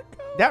never let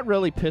go. That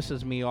really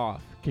pisses me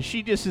off. Because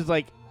she just is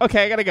like,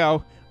 okay, I gotta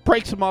go.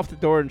 Breaks him off the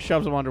door and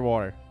shoves him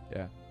underwater.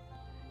 Yeah.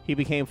 He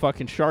became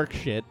fucking shark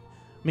shit.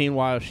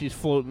 Meanwhile, she's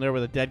floating there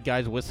with a dead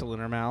guy's whistle in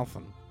her mouth.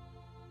 And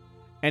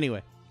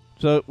anyway,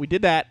 so we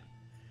did that.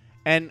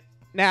 And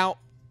now,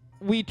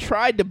 we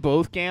tried to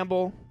both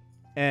gamble,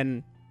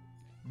 and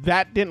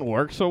that didn't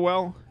work so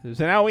well.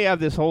 So now we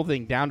have this whole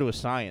thing down to a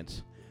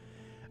science.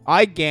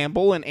 I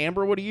gamble, and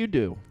Amber, what do you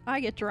do? I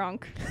get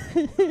drunk.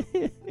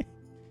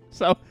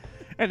 So,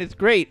 and it's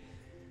great,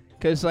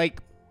 because,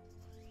 like,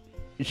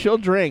 she'll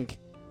drink,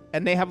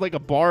 and they have, like, a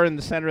bar in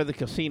the center of the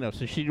casino,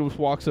 so she just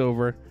walks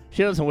over.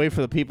 She doesn't wait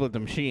for the people at the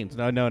machines.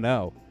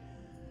 No.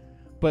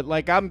 But,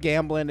 like, I'm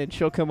gambling, and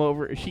she'll come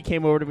over. She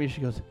came over to me,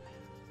 she goes,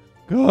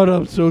 God,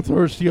 I'm so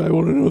thirsty, I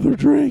want another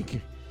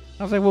drink.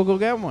 I was like, well, go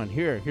get one.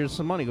 Here's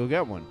some money, go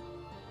get one.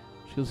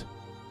 She goes,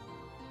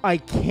 I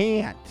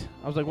can't.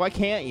 I was like, why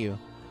can't you?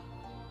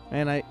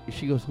 And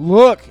she goes,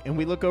 look. And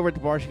we look over at the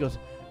bar, she goes,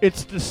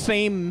 it's the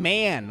same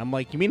man. I'm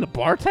like, you mean the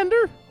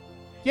bartender?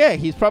 Yeah,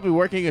 he's probably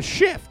working a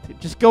shift.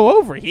 Just go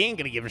over. He ain't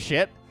going to give a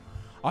shit.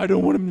 I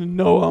don't want him to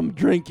know I'm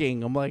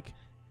drinking. I'm like,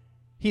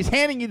 he's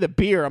handing you the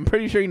beer. I'm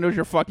pretty sure he knows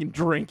you're fucking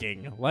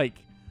drinking. Like,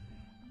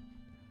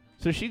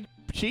 so she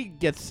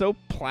gets so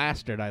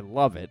plastered. I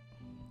love it.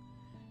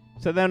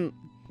 So then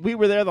we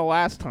were there the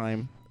last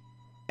time,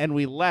 and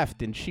we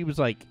left, and she was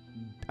like,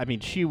 I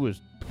mean, she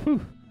was,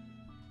 whew.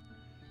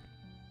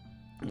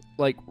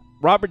 Like,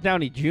 Robert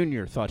Downey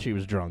Jr. thought she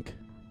was drunk.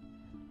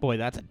 Boy,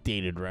 that's a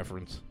dated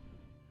reference.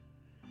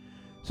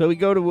 So we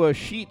go to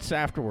Sheetz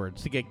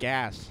afterwards to get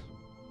gas.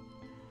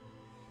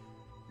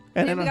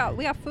 And then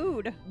we got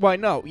food. Well,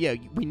 no, yeah,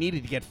 we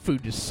needed to get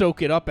food to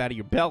soak it up out of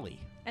your belly.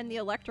 And the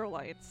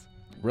electrolytes.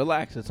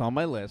 Relax, it's on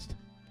my list.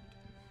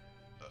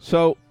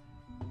 So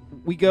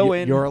we go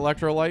in. Your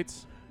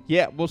electrolytes?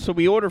 Yeah, well, so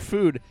we order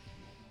food,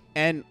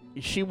 and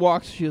she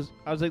walks.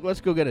 I was like, let's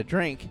go get a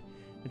drink.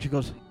 And she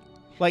goes,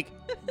 like,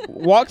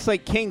 walks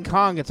like King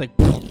Kong. It's like,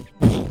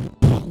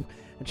 and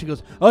she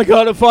goes, I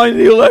gotta find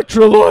the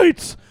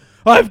electrolytes.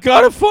 I've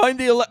gotta find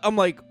the I'm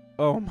like,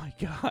 oh my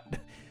God.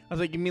 I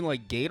was like, you mean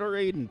like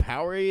Gatorade and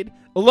Powerade?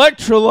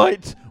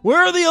 Electrolytes! Where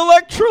are the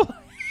electrolytes?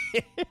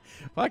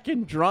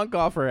 Fucking drunk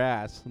off her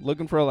ass,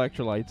 looking for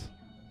electrolytes.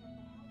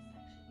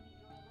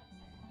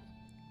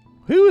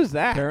 Who is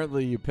that?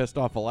 Apparently you pissed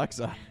off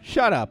Alexa.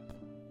 Shut up,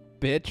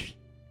 bitch.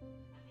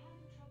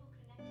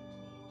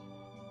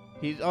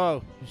 You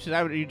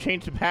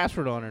changed the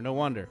password on her, no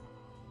wonder.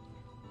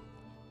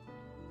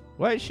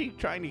 Why is she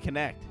trying to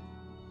connect?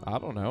 I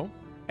don't know.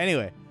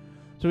 Anyway,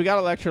 so we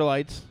got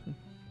electrolytes.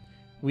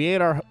 We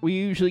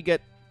usually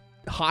get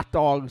hot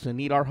dogs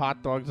and eat our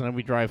hot dogs, and then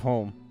we drive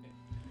home.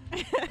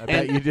 I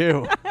bet you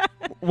do.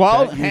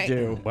 Well, you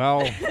do.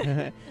 Well,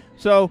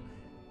 so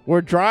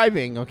we're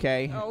driving,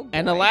 okay? Oh,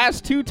 and the boy.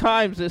 last two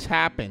times this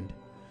happened,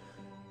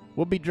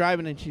 we'll be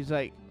driving, and she's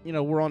like,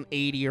 we're on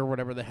 80 or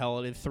whatever the hell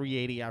it is,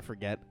 380, I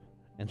forget.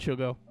 And she'll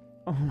go,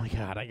 oh, my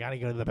God, I got to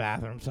go to the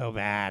bathroom so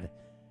bad.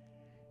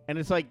 And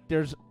it's like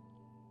there's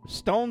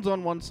stones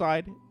on one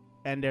side,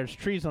 and there's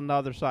trees on the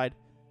other side.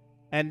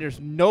 and there's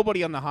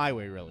nobody on the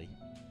highway really.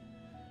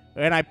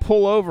 And I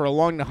pull over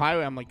along the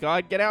highway. I'm like,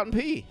 God, get out and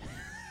pee.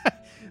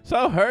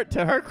 So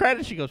to her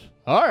credit, she goes,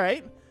 all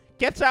right.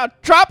 Gets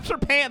out, drops her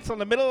pants on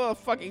the middle of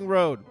the fucking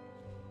road.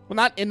 Well,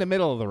 not in the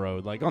middle of the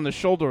road, like on the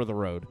shoulder of the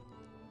road.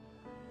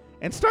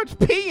 And starts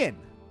peeing.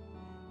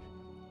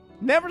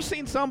 Never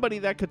seen somebody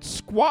that could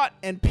squat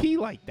and pee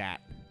like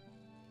that.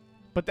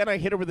 But then I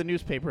hit her with a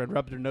newspaper and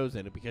rubbed her nose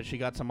in it because she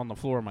got some on the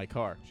floor of my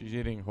car. She's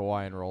eating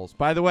Hawaiian rolls.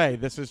 By the way,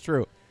 this is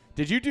true.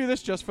 Did you do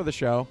this just for the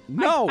show?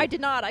 No. I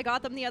did not. I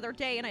got them the other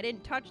day, and I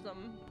didn't touch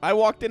them. I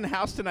walked in the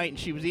house tonight, and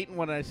she was eating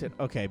one, and I said,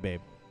 okay,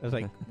 babe. I was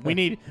like, we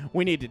need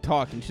to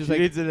talk. And she's She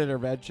like, needs an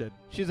intervention.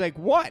 she's like,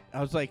 what?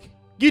 I was like,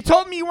 you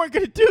told me you weren't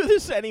going to do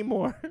this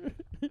anymore.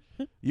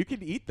 You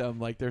can eat them.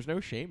 Like, there's no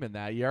shame in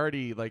that. You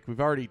already, like, we've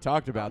already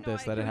talked about No,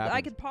 this, that it happens.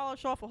 I could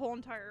polish off a whole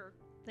entire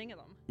thing of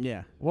them.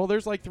 Yeah. Well,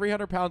 there's like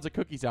 300 pounds of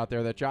cookies out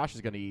there that Josh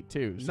is going to eat,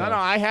 too. So. No,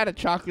 I had a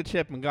chocolate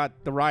chip and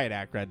got the riot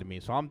act read to me,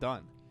 so I'm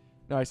done.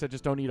 No, I said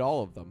just don't eat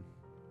all of them.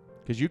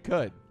 Because you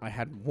could. I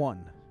had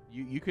one.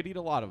 You could eat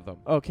a lot of them.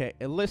 Okay,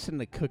 and listen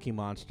to Cookie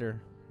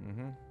Monster.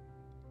 Mm-hmm.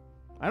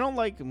 I don't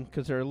like them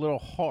because they're a little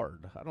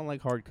hard. I don't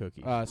like hard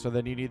cookies. So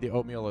then you need the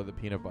oatmeal or the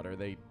peanut butter.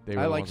 They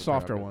I like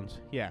softer ones.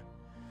 Yeah.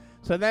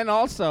 So then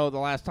also the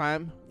last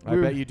time... I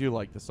bet you do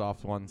like the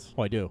soft ones.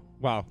 Oh, I do.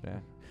 Wow. Yeah.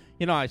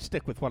 You know, I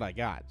stick with what I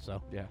got,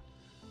 so... Yeah.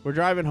 We're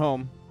driving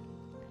home,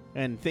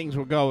 and things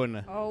were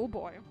going Oh,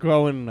 boy.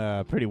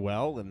 pretty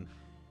well, and...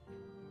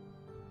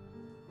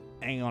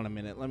 Hang on a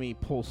minute. Let me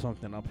pull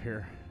something up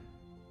here.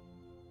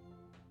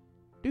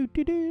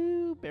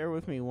 Do. Bear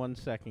with me 1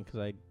 second, because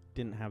I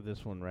didn't have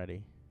this one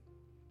ready.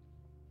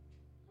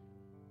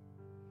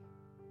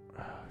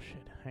 Oh,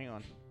 shit. Hang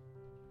on.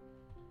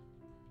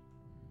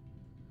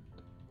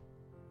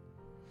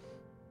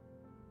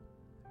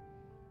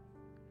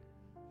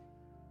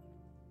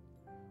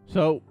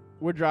 So,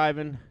 we're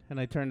driving, and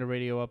I turned the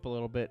radio up a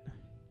little bit,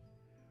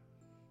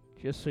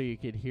 just so you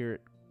could hear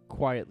it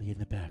quietly in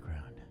the background.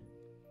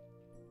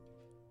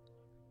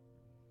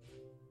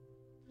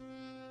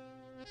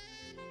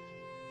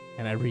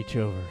 And I reach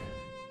over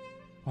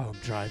while I'm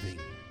driving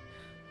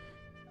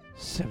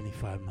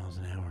 75 miles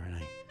an hour, and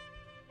I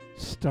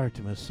start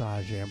to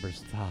massage Amber's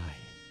thigh.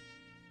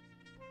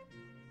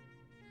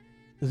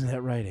 Isn't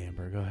that right,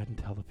 Amber? Go ahead and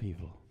tell the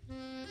people.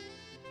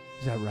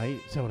 Is that right?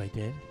 Is that what I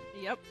did?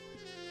 Yep.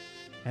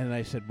 And then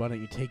I said, why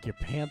don't you take your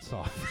pants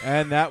off?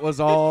 And that was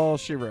all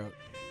she wrote.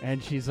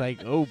 And she's like,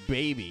 oh,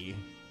 baby.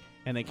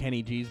 And then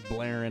Kenny G's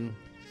blaring.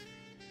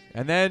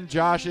 And then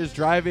Josh is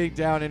driving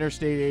down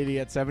Interstate 80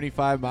 at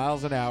 75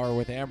 miles an hour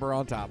with Amber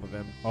on top of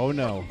him. Oh,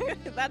 no.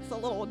 That's a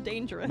little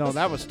dangerous. No,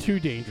 that was too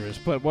dangerous.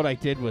 But what I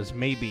did was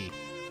maybe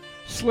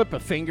slip a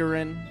finger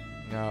in.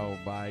 Oh,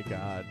 my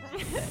God.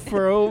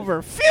 For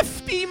over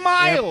 50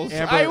 miles.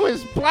 Amber. I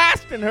was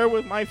blasting her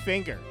with my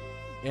finger.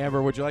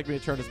 Amber, would you like me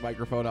to turn his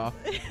microphone off?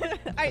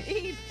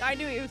 I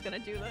knew he was going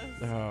to do this.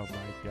 Oh, my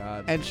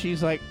God. And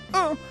she's like,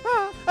 oh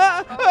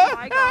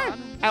my God.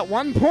 At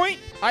one point,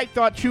 I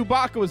thought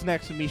Chewbacca was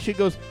next to me. She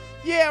goes,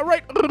 yeah,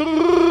 right.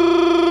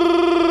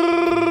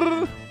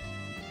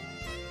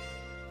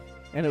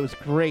 And it was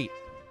great.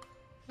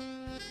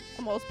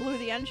 Almost blew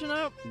the engine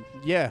up.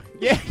 Yeah.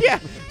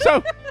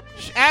 So,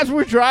 as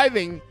we're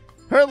driving,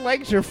 her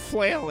legs are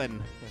flailing.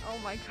 Oh,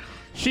 my God.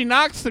 She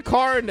knocks the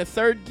car into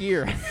third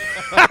gear.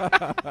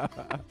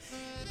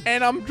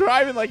 And I'm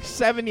driving like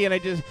 70, and I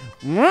just...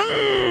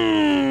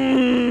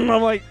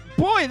 I'm like,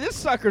 boy, this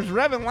sucker's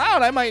revving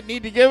loud. I might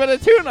need to give it a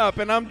tune-up.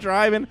 And I'm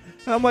driving,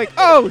 and I'm like,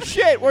 oh,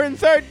 shit, we're in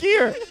third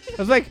gear. I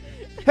was like,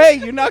 hey,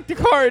 you knocked the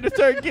car into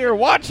third gear.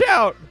 Watch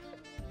out.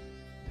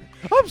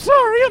 I'm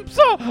sorry.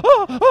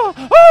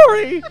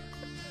 Sorry.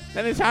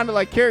 Then it sounded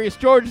like Curious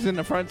George is in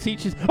the front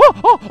seat. She's...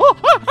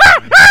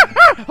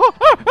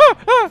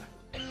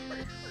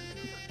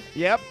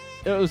 Yep,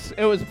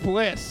 it was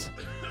bliss.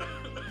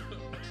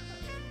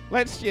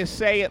 Let's just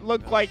say it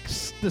looked like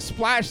the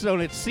splash zone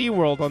at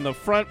SeaWorld on the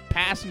front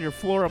passenger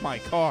floor of my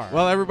car.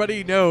 Well,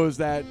 everybody knows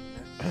that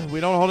we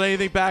don't hold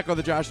anything back on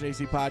the Josh and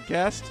AC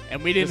podcast.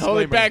 And we didn't hold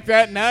it back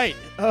that night.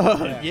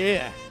 Oh,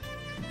 yeah.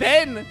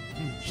 Then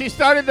she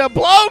started to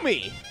blow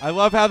me. I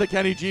love how the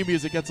Kenny G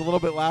music gets a little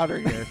bit louder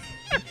here.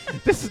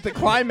 This is the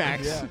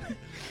climax.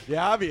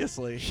 Yeah,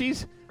 obviously.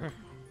 She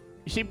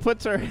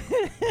puts her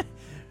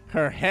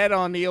her head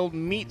on the old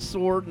meat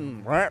sword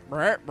and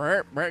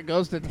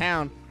goes to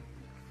town.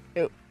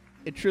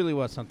 It truly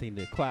was something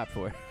to clap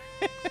for.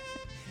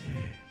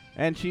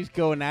 And she's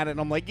going at it, and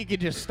I'm like, you could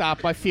just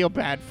stop. I feel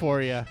bad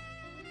for you.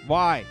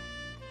 Why?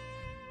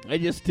 I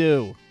just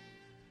do.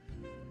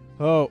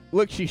 Oh,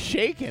 look, she's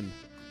shaking.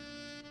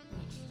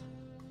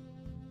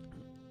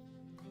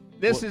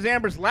 This is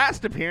Amber's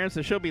last appearance,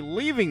 so she'll be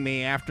leaving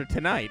me after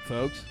tonight,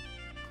 folks.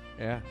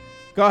 Yeah.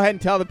 Go ahead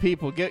and tell the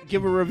people.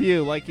 Give a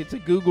review like it's a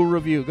Google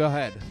review. Go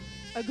ahead.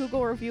 A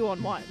Google review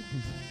on what?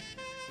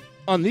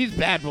 On these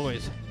bad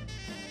boys.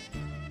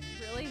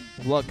 Really?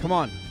 Look, come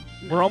on.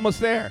 No. We're almost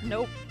there.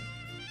 Nope.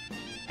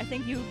 I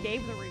think you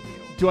gave the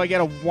review. Do I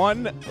get a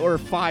 1 or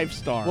 5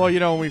 star? Well,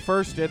 when we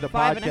first did the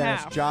 5.5.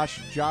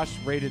 podcast, Josh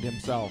rated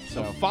himself.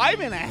 So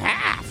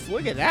 5.5.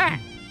 Look at that.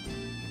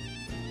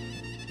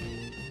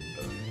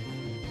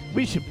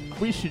 We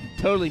should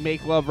totally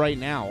make love right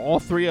now, all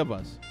 3 of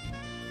us.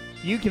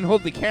 You can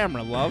hold the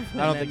camera, love. I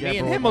don't and think then me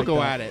and everyone him will like go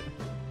that. at it.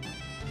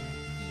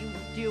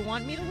 Do you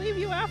want me to leave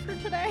you after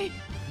today?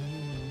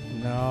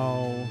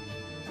 No.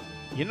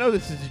 You know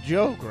this is a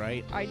joke,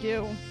 right? I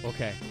do.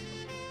 Okay.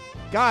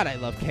 God, I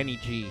love Kenny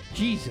G.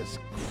 Jesus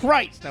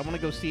Christ, I want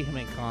to go see him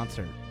in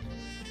concert.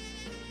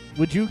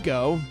 Would you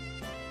go?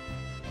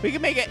 We can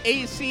make an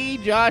AC,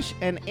 Josh,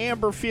 and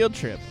Amber field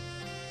trip.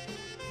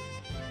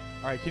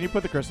 All right, can you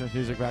put the Christmas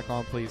music back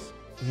on, please?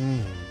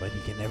 But you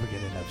can never get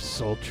enough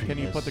sultriness. Can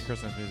you put the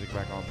Christmas music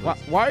back on,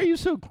 please? Why are you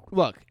so...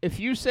 Look, if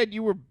you said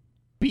you were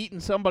beating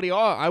somebody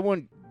off, I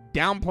wouldn't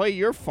downplay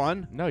your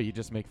fun. No, you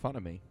just make fun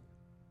of me.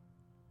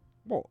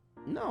 Well,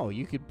 no,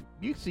 you could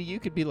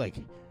be like,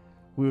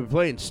 we were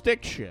playing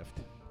stick shift.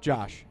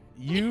 Josh,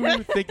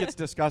 you think it's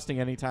disgusting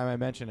anytime I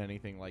mention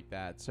anything like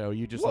that, so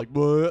you just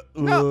No,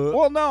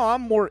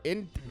 I'm more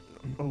in...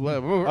 Oh,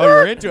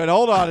 you're into it.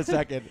 Hold on a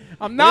second.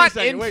 I'm Wait not a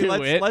second.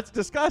 into it. Let's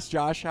discuss,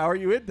 Josh. How are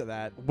you into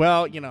that?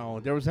 Well,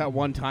 there was that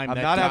one time I'm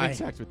that not guy... having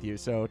sex with you,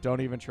 so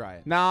don't even try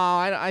it. No,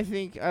 I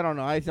don't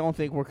know. I don't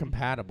think we're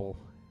compatible.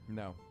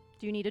 No.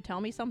 Do you need to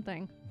tell me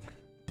something?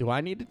 Do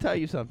I need to tell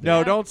you something?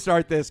 No, don't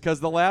start this,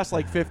 because the last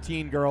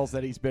 15 girls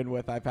that he's been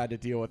with, I've had to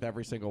deal with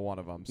every single one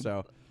of them.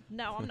 So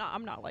No,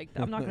 I'm not like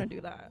that. I'm not going to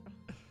do that.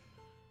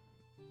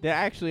 Yeah,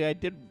 actually,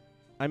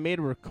 I made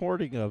a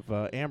recording of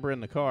Amber in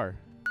the car.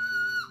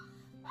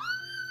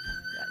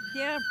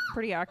 Yeah,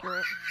 pretty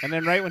accurate. And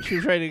then right when she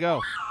was ready to go.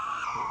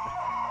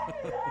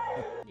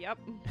 Yep.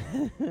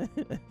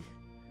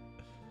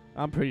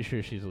 I'm pretty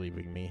sure she's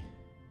leaving me.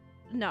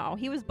 No,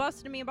 he was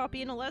busting me about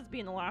being a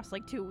lesbian the last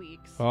 2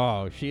 weeks.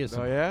 Oh, she is.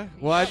 Oh, yeah?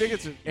 Well, I think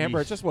it's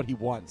Amber. It's just what he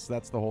wants.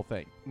 That's the whole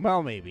thing.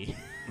 Well, maybe.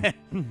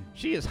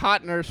 She is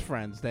hot nurse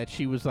friends that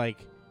she was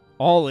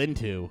all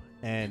into,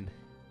 and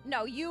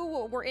No, you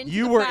were into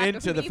You the were fact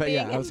into of the me fact.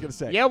 Yeah, being I was going to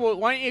say. yeah. Well,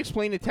 why don't you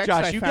explain the text?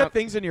 Josh, I you found? get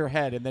things in your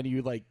head, and then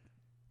you,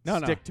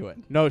 stick to it.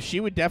 No, she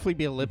would definitely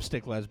be a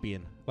lipstick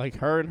lesbian. Like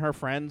her and her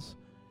friends,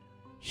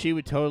 she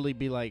would totally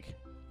be like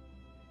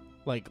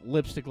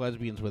lipstick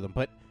lesbians with them.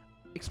 But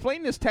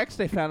explain this text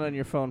I found on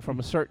your phone from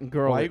a certain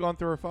girl. Why are you going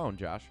through her phone,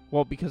 Josh?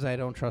 Well, because I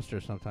don't trust her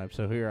sometimes.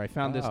 So here, I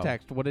found this Oh.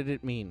 text. What did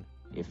it mean?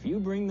 If you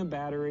bring the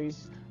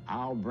batteries,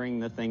 I'll bring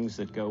the things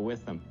that go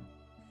with them.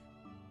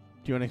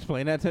 Do you want to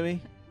explain that to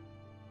me?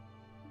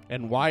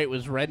 And why it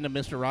was read in a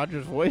Mr.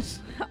 Rogers voice?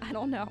 I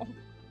don't know.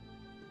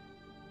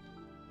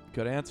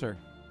 Good answer.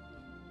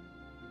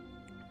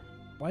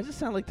 Why does it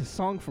sound like the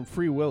song from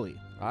Free Willy?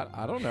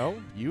 I don't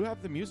know. You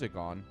have the music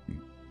on.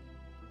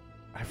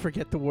 I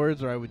forget the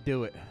words or I would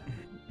do it.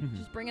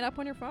 Just bring it up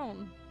on your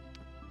phone.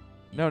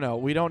 No,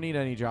 we don't need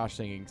any Josh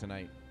singing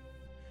tonight.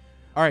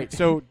 All right,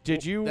 so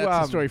did you...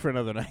 That's a story for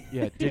another night.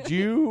 Yeah, did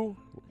you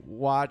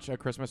watch A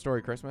Christmas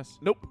Story Christmas?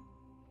 Nope.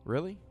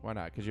 Really? Why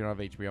not? Because you don't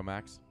have HBO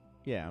Max?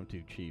 Yeah, I'm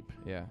too cheap.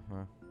 Yeah,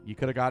 well, you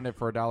could have gotten it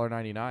for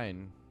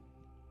 $1.99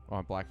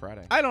 on Black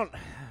Friday. I don't...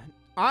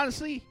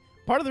 Honestly,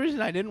 part of the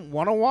reason I didn't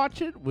want to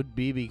watch it would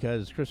be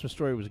because Christmas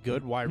Story was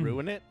good. Why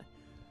ruin it?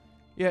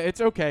 Yeah, it's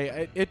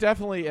okay. It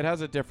definitely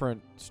has a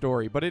different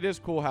story, but it is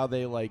cool how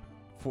they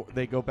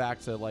they go back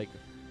to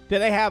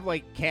Did they have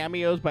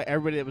cameos by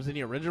everybody that was in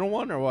the original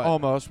one or what?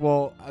 almost.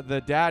 Well,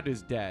 the dad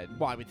is dead,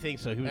 Well, I would think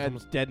so. He was And-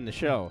 almost dead in the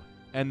show.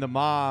 and the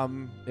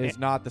mom is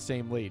not the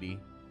same lady.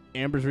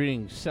 Amber's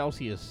reading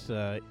Celsius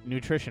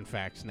nutrition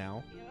facts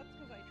now. Yeah, that's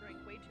because I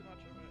drank way too much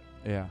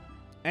of it. Yeah,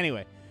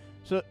 Anyway,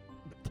 so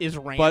is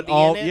Randy but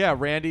in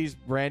it?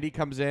 Randy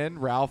comes in.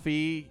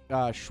 Ralphie,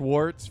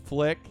 Schwartz,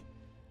 Flick,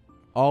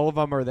 all of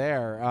them are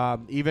there.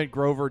 Even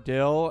Grover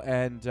Dill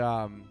and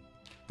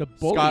The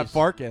bullies. Scott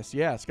Farkas.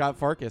 Yeah, Scott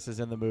Farkas is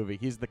in the movie.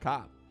 He's the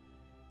cop.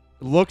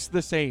 Looks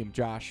the same,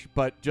 Josh,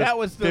 but just that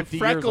was the 50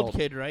 years freckled old.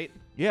 kid, right?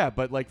 Yeah,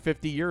 but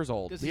 50 years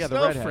old. Does he yeah,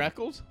 still the have redhead.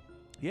 freckles?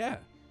 Yeah,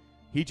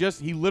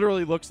 he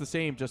literally looks the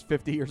same, just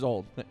 50 years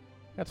old.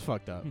 That's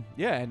fucked up.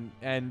 Yeah,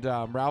 and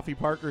Ralphie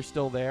Parker's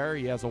still there.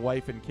 He has a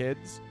wife and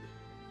kids.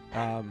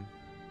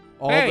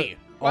 Hey,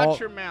 watch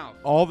your mouth.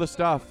 All the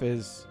stuff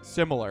is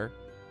similar.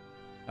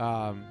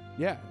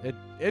 Yeah,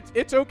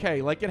 it's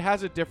okay. It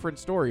has a different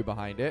story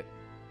behind it,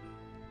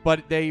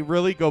 but they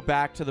really go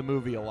back to the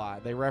movie a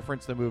lot. They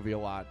reference the movie a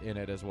lot in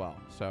it as well.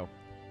 So,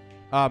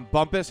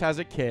 Bumpus has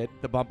a kid.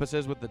 The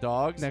Bumpuses with the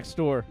dogs Next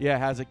door. Yeah,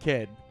 has a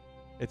kid.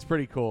 It's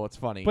pretty cool. It's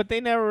funny. But they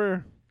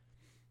never...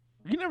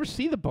 You never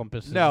see the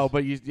Bumpuses. no,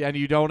 but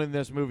you don't in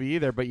this movie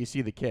either. But you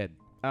see the kid.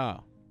 Oh.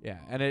 Yeah,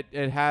 and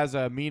it has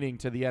a meaning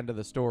to the end of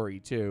the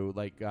story too.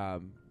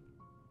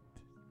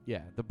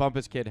 Yeah, the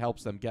Bumpus kid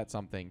helps them get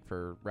something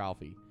for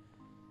Ralphie.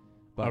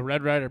 But A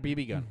Red Ryder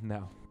BB gun.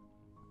 no,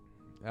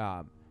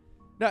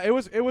 no,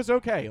 it was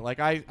okay.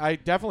 I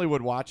definitely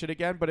would watch it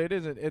again, but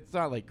it's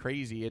not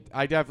crazy.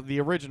 The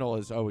original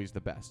is always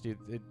the best.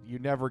 You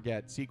never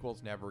get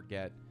sequels. Never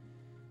get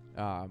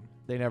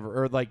They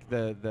never, or like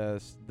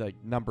the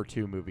number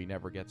 2 movie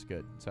never gets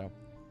good. So,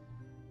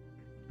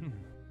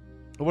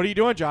 what are you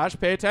doing, Josh?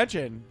 Pay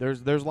attention.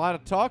 There's a lot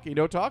of talking,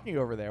 talking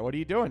over there. What are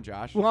you doing,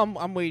 Josh? Well,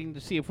 I'm waiting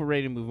to see if we're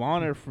ready to move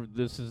on, or if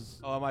this is.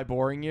 Oh, am I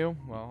boring you?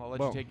 Well, I'll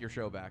let you take your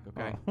show back.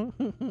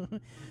 Okay.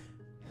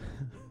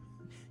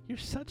 You're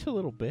such a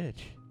little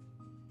bitch.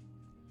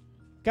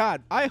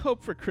 God, I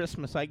hope for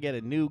Christmas I get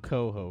a new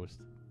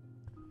co-host.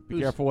 Be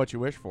careful what you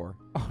wish for.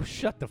 Oh,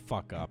 shut the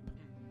fuck up.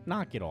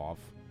 Knock it off.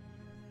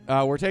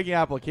 We're taking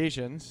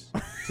applications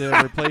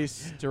to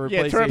replace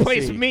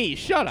AC. Me.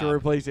 Shut up. To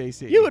replace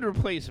AC. You would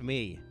replace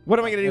me. What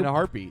am I gonna do? In a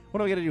heartbeat. What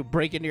am I gonna do?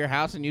 Break into your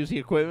house and use the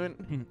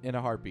equipment? In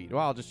a heartbeat.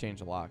 Well, I'll just change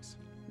the locks.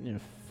 Yeah,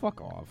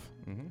 fuck off.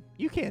 Mm-hmm.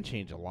 You can't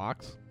change the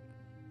locks.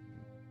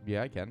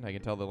 Yeah, I can. I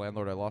can tell the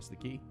landlord I lost the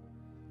key.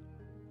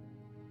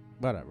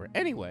 Whatever.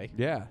 Anyway.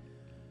 Yeah.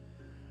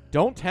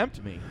 Don't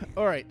tempt me.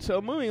 All right.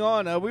 So moving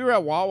on. We were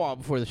at Wawa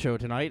before the show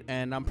tonight,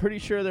 and I'm pretty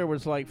sure there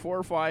was like 4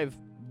 or 5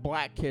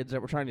 black kids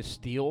that were trying to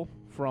steal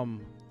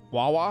from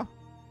Wawa.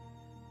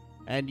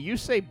 And you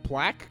say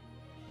black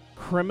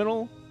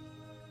criminal,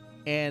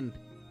 and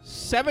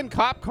 7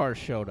 cop cars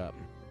showed up.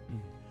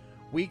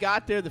 We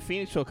got there. The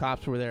Phoenixville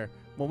cops were there.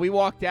 When we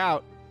walked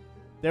out,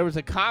 there was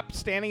a cop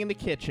standing in the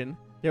kitchen.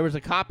 There was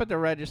a cop at the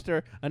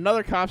register,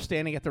 another cop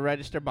standing at the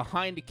register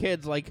behind the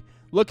kids, like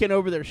looking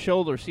over their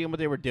shoulder, seeing what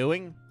they were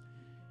doing.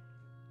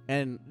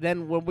 And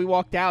then when we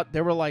walked out,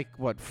 there were like,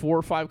 4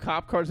 or 5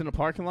 cop cars in the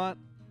parking lot?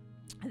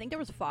 I think there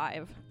was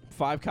 5.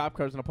 5 cop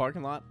cars in the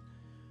parking lot.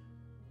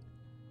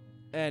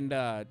 And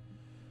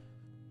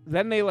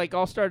then they like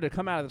all started to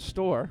come out of the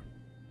store.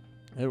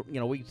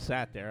 We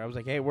sat there. I was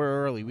like, hey,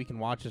 we're early. We can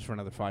watch this for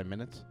another 5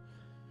 minutes.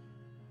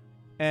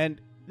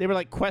 And they were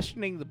like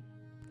questioning the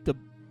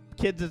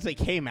kids as they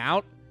came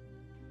out.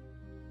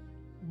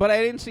 But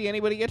I didn't see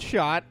anybody get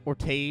shot or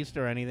tased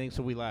or anything,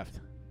 so we left.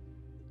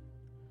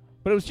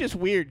 But it was just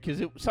weird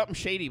because something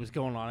shady was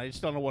going on. I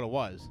just don't know what it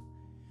was.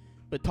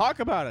 But talk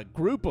about a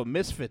group of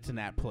misfits in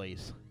that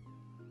place.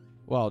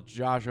 Well,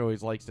 Josh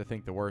always likes to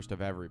think the worst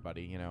of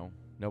everybody,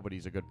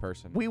 Nobody's a good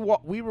person. We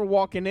were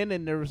walking in,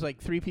 and there was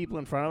like 3 people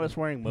in front of us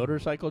wearing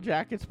motorcycle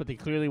jackets, but they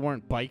clearly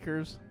weren't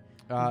bikers.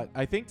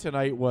 I think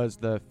tonight was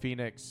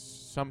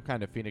some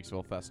kind of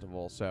Phoenixville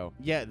festival, so...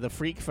 Yeah, the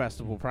Freak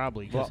Festival,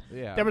 probably. Well,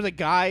 yeah. There was a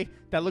guy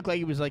that looked like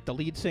he was like the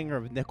lead singer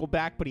of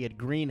Nickelback, but he had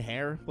green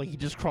hair. Like he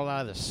just crawled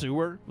out of the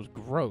sewer. It was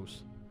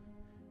gross.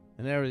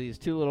 And there were these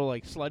 2 little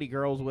like slutty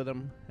girls with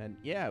him, and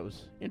yeah, it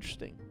was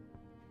interesting.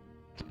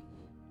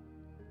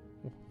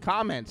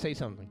 Comment, say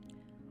something.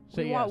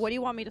 Say yes. What do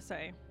you want me to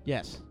say?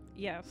 Yes.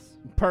 Yes.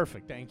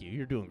 Perfect, thank you.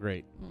 You're doing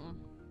great. Mm.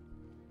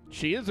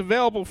 She is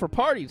available for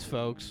parties,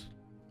 folks.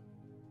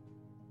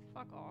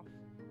 Fuck off.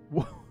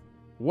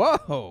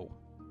 Whoa.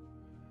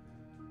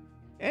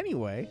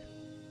 Anyway.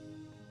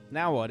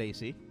 Now what,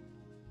 AC?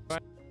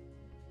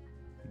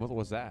 What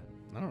was that?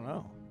 I don't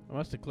know. I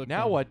must have clicked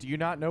Now on. what? Do you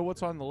not know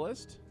what's on the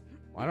list?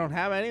 I don't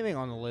have anything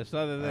on the list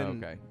other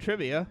than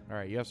trivia. All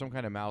right, you have some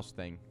kind of mouse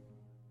thing.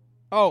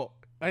 Oh,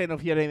 I didn't know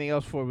if you had anything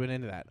else before we went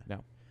into that.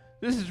 No.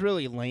 This is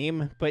really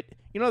lame, but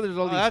there's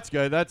all these... That's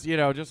good. That's,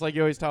 just like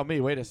you always tell me.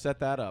 Way to set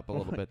that up a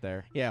little bit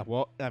there. Yeah,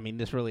 well, I mean,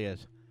 this really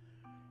is.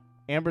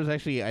 Amber's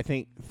actually, I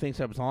think,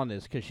 thinks I was on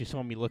this because she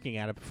saw me looking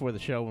at it before the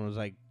show and was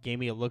like, gave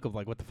me a look of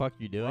like, what the fuck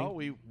are you doing?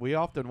 Well, we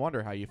often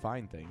wonder how you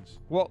find things.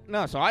 Well,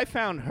 no, so I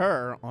found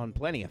her on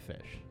Plenty of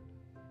Fish.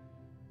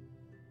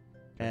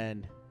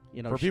 And,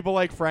 for people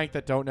like Frank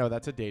that don't know,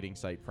 that's a dating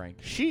site, Frank.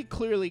 She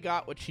clearly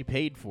got what she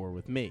paid for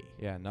with me.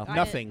 Yeah, nothing.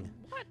 Nothing.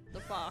 What the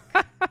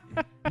fuck?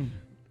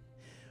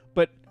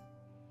 But,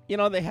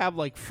 they have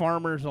like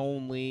farmers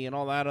only and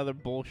all that other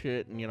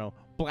bullshit and,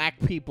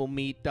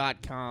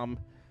 blackpeoplemeet.com.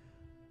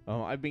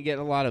 I've been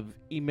getting a lot of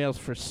emails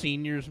for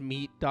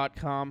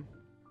seniorsmeet.com.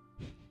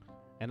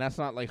 And that's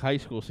not like high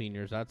school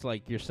seniors. That's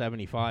like you're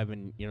 75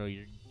 and,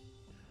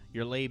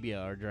 your labia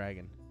are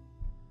dragging.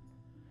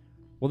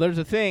 Well, there's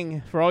a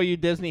thing for all you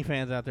Disney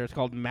fans out there. It's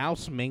called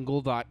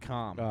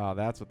mousemingle.com. Oh,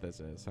 that's what this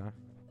is, huh?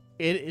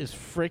 It is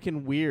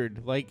freaking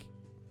weird. Like,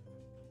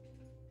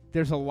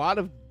 there's a lot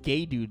of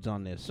gay dudes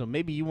on this, so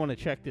maybe you want to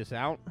check this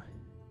out.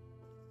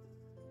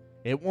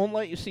 It won't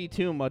let you see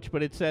too much,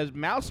 but it says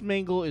Mouse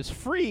Mingle is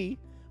free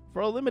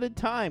for a limited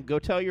time. Go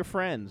tell your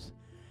friends.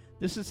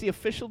 This is the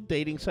official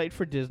dating site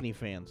for Disney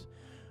fans.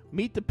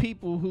 Meet the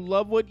people who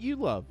love what you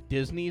love.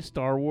 Disney,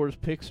 Star Wars,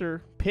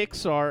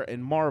 Pixar,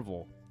 and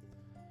Marvel.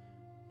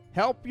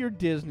 Help your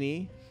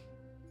Disney,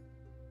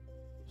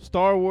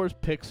 Star Wars,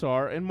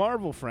 Pixar, and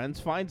Marvel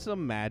friends find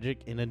some magic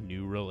in a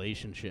new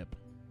relationship.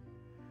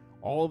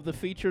 All of the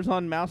features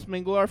on Mouse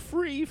Mingle are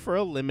free for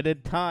a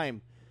limited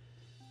time.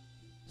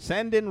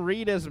 Send and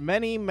read as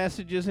many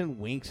messages and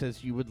winks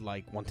as you would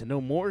like. Want to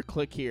know more?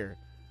 Click here.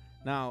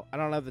 Now, I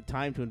don't have the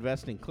time to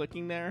invest in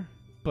clicking there,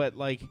 but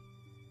like,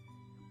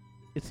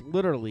 it's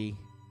literally,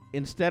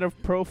 instead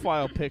of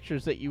profile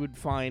pictures that you would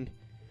find,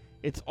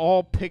 it's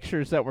all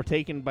pictures that were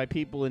taken by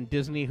people in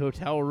Disney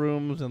hotel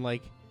rooms, and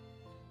like,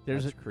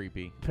 That's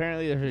creepy.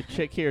 Apparently there's a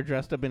chick here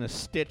dressed up in a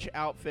Stitch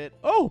outfit.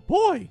 Oh,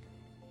 boy!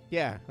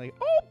 Yeah, like,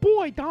 oh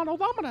boy,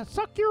 Donald, I'm going to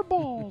suck your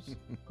balls.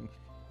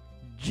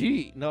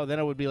 Gee. No, then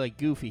it would be like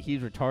Goofy.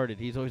 He's retarded.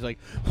 He's always like,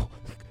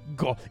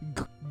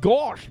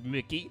 gosh,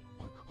 Mickey,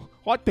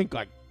 I think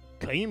I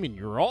came in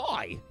your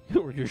eye.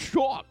 Or your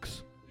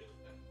shucks.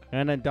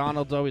 And then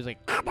Donald's always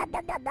like,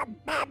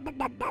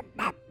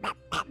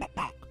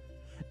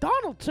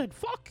 Donald said,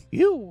 fuck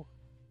you.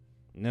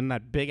 And then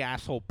that big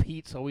asshole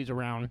Pete's always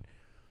around.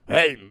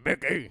 Hey,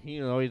 Mickey.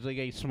 You know, he's like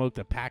he smoked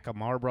a pack of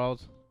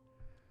Marlboros.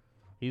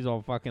 He's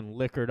all fucking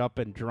liquored up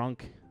and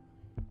drunk.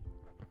 I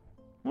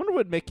wonder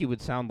what Mickey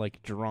would sound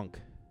like drunk.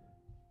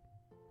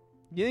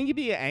 You think he'd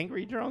be an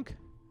angry drunk?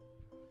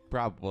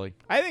 Probably.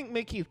 I think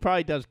Mickey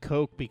probably does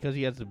coke because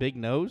he has the big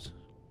nose.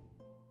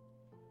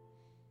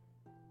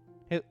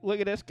 Hey, look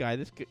at this guy.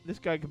 This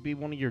guy could be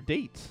one of your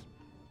dates.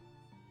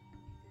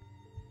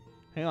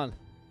 Hang on.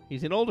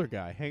 He's an older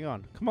guy. Hang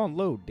on. Come on,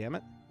 load, damn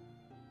it.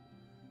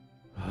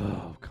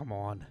 Oh, come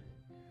on.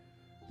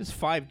 This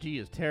 5G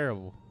is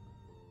terrible.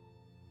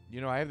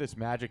 You know, I have this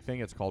magic thing.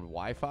 It's called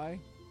Wi-Fi.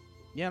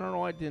 Yeah, I don't know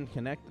why it didn't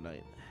connect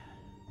tonight.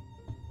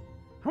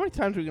 How many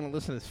times are we going to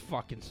listen to this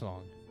fucking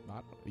song?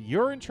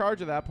 You're in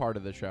charge of that part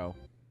of the show.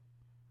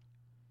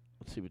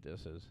 Let's see what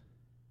this is.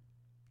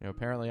 You know,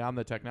 apparently I'm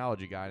the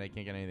technology guy and I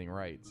can't get anything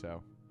right,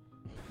 so.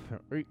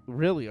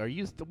 Really? Are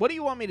you? What do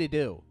you want me to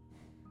do?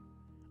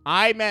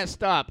 I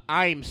messed up.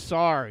 I'm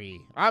sorry.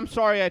 I'm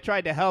sorry I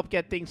tried to help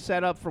get things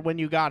set up for when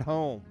you got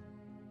home.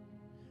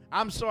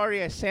 I'm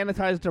sorry I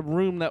sanitized a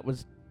room that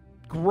was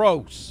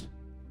gross.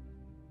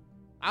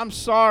 I'm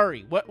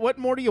sorry. What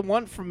more do you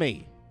want from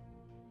me?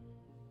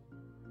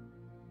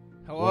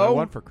 Hello? What I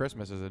want for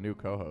Christmas is a new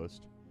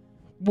co-host.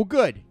 Well,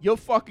 good. You'll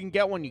fucking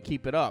get one. You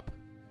keep it up.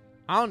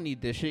 I don't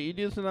need this shit. You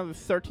do this another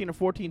 13 or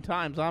 14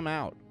 times, I'm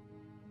out.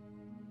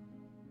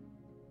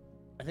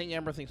 I think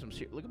Amber thinks I'm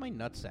serious. Look at my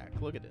nutsack.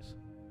 Look at this.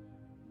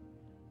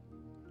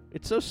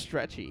 It's so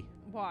stretchy.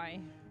 Why?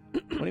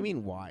 What do you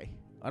mean, why?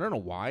 I don't know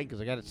why,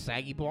 because I got a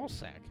saggy ball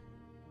sack.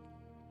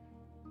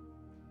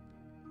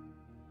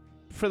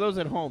 For those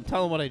at home,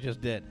 tell them what I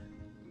just did.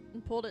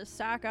 And pulled his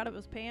sack out of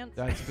his pants.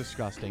 That's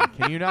disgusting.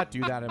 Can you not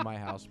do that in my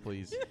house,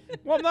 please?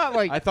 Well, I'm not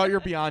like... I thought you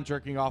were beyond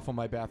jerking off on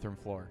my bathroom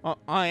floor.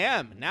 I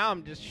am. Now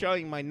I'm just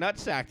showing my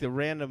nutsack to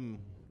random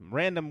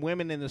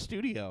women in the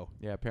studio.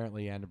 Yeah,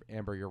 apparently,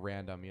 Amber, you're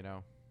random, you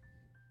know?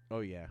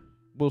 Oh, yeah.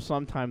 Well,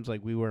 sometimes,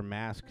 like, we wear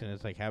masks, and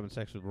it's like having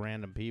sex with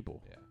random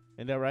people. Yeah.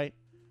 Isn't that right?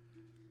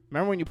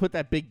 Remember when you put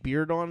that big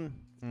beard on,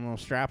 and a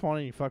strap on,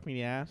 and you fucked me in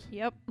the ass?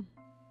 Yep.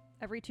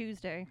 Every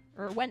Tuesday.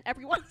 Or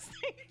every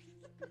Wednesday.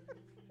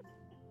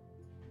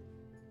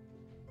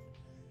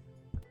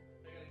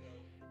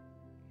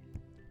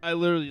 I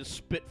literally just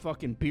spit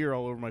fucking beer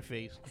all over my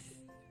face.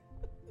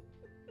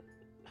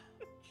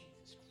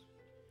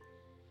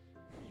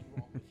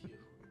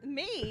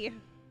 Me?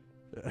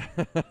 Oh,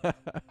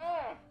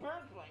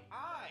 burns my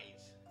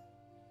eyes.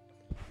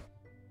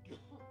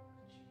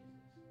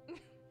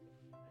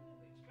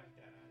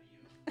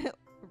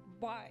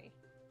 Why?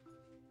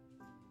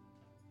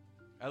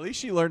 At least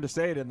she learned to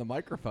say it in the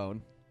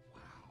microphone.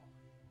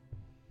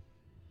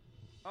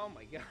 Oh,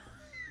 my God.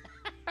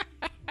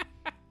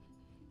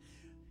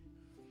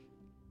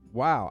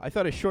 Wow, I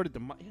thought I shorted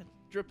the mic. It's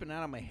dripping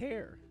out of my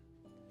hair.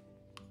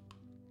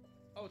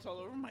 Oh, it's all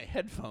over my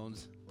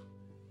headphones.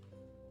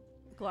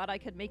 Glad I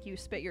could make you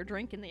spit your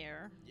drink in the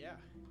air. Yeah.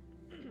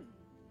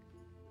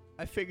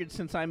 I figured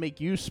since I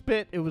make you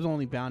spit, it was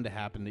only bound to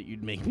happen that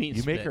you'd make me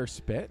spit. You make her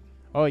spit?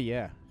 Oh,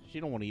 yeah. She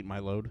don't want to eat my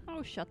load.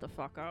 Oh, shut the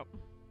fuck up.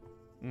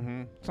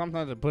 Mm-hmm.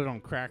 Sometimes I put it on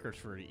crackers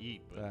for her to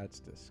eat. But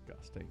That's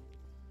disgusting.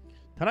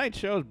 tonight's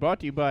show is brought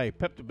to you by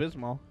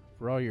Pepto-Bismol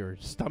for all your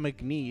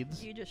stomach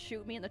needs. You just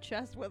shoot me in the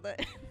chest with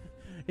it.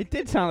 It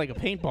did sound like a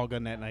paintball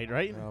gun that night,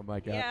 right? Oh,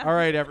 my God. Yeah. All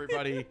right,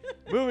 everybody.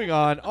 Moving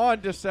on. On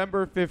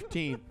December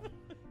 15th,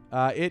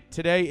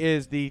 today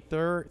is the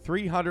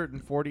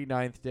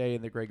 349th day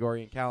in the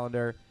Gregorian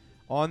calendar.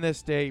 On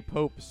this day,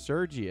 Pope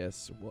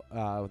Sergius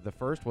the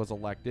first was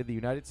elected. The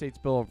United States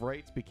Bill of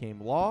Rights became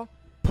law.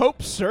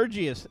 Pope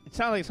Sergius. It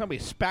sounded like somebody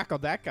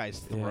spackled that guy's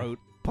throat.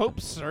 Yeah.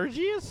 Pope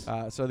Sergius?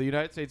 So the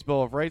United States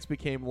Bill of Rights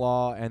became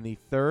law, and the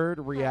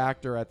third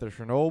reactor at the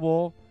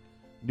Chernobyl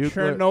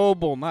nuclear...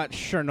 Chernobyl, not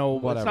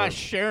Chernobyl. Whatever. It's not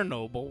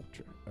Chernobyl.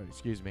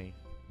 Excuse me,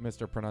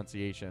 Mr.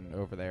 Pronunciation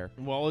over there.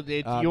 Well,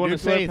 you want to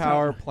say... Nuclear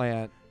power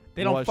plant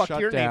They don't was fuck shut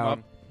your down. name up.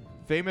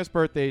 Famous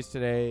birthdays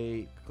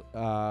today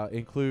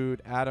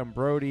include Adam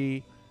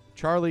Brody,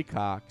 Charlie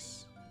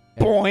Cox,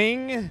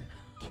 Boing!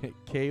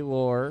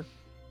 Keylor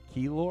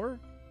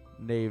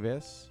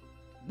Navis.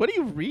 What are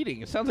you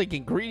reading? It sounds like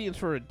ingredients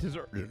for a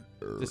dessert.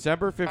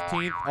 December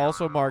 15th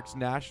also marks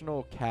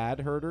National Cad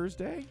Herders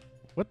Day.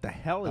 What the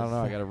hell is I don't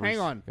know. that? I gotta Hang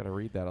on. Gotta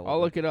read that a little I'll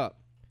bit. look it up.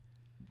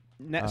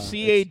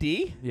 CAD?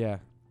 Yeah.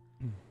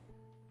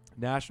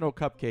 National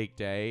Cupcake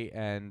Day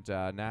and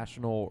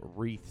National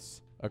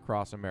Wreaths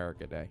Across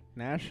America Day.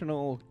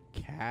 National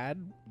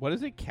CAD? What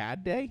is it?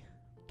 CAD Day?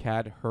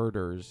 Cad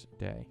Herders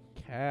Day.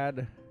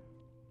 CAD.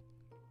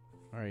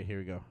 All right, here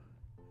we go.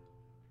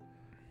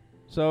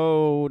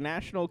 So,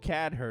 National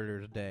Cat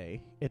Herders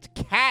Day. It's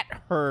Cat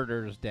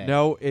Herders Day.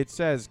 No, it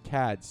says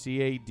CAD,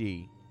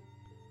 C-A-D.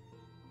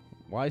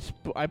 Why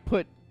I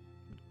put...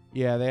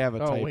 Yeah, they have a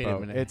typo. Wait a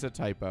minute. It's a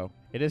typo.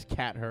 It is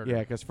Cat Herder. Yeah,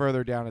 because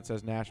further down it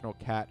says National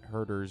Cat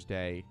Herders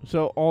Day.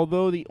 So,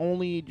 although the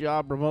only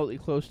job remotely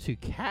close to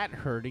cat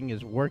herding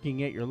is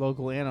working at your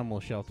local animal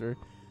shelter,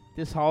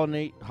 this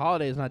holiday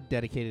is not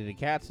dedicated to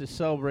cats. This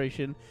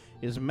celebration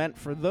is meant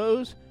for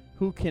those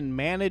who can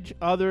manage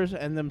others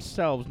and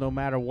themselves no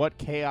matter what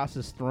chaos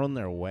is thrown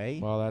their way.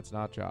 Well, that's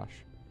not Josh.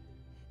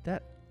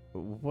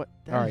 All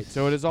right,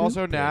 so it is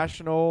also stupid.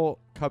 National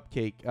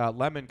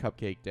Lemon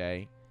Cupcake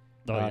Day,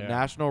 Oh, yeah.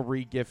 National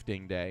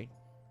Regifting Day,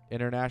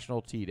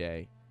 International Tea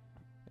Day,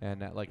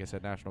 and like I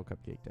said, National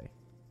Cupcake Day.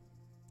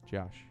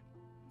 Josh,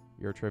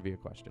 your trivia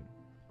question.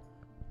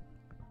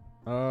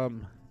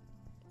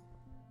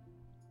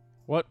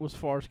 What was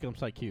Forrest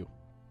Gump's IQ?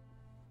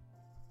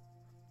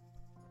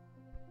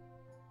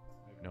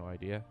 I have no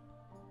idea.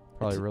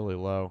 Probably really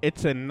low.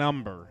 It's a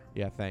number.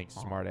 Yeah, thanks,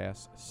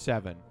 smartass.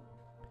 7.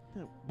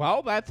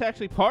 Well, that's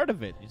actually part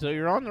of it. So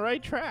you're on the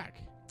right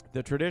track.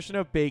 The tradition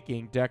of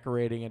baking,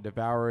 decorating, and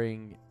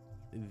devouring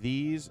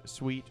these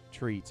sweet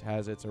treats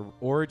has its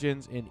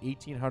origins in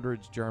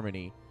 1800s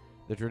Germany.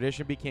 The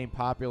tradition became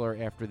popular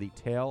after the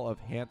tale of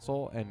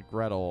Hansel and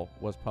Gretel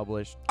was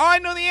published Oh, I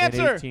know the in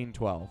answer.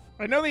 1812.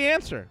 I know the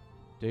answer.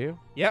 Do you?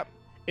 Yep.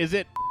 Is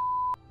it?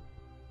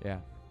 Yeah.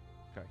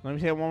 Okay. Let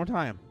me say it one more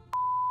time.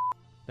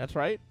 That's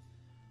right.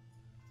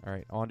 All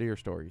right, on to your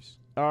stories.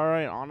 All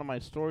right, on to my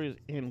stories,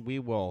 and we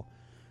will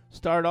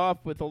start off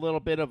with a little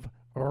bit of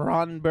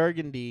Ron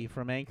Burgundy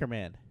from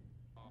Anchorman.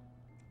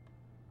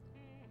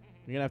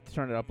 You're going to have to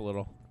turn it up a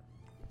little.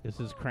 This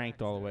is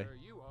cranked all the way.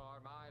 You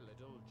are my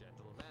little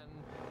gentleman.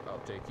 I'll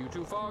take you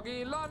to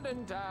foggy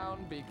London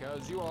town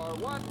because you are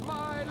what,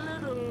 my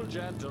little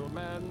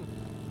gentleman.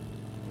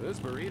 This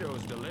burrito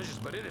is delicious,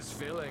 but it is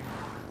filling.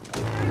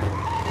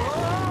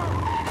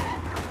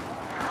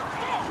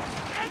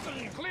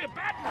 Anthony, clear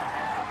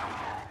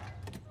Batman!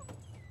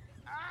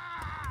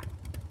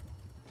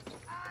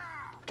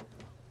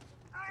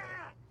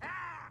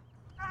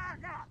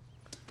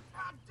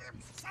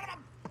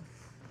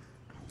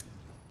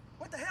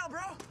 What the hell, bro?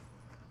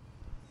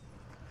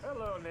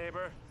 Hello,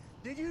 neighbor.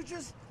 Did you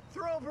just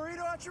throw a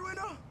burrito out your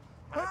window?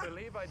 I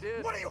believe I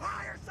did. What, are you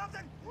high or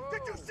something? Whoa.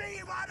 Did you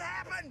see what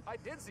happened? I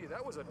did see.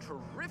 That was a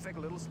terrific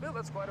little spill.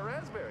 That's quite a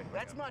raspberry.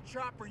 That's my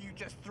chopper you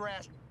just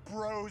thrashed,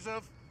 bros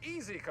of.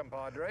 Easy,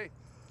 compadre.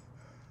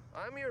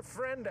 I'm your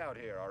friend out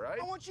here, all right?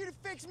 I want you to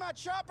fix my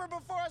chopper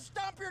before I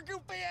stomp your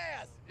goofy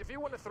ass. If you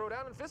want to throw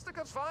down in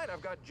fisticuffs, fine.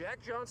 I've got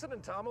Jack Johnson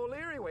and Tom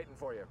O'Leary waiting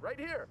for you, right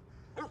here.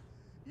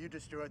 You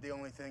destroyed the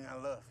only thing I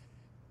love.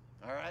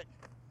 All right,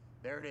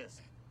 there it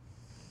is.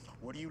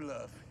 What do you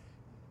love?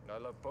 I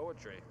love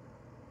poetry.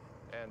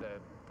 And a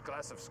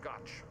glass of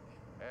scotch.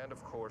 And,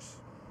 of course,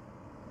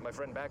 my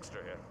friend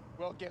Baxter here.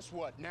 Well, guess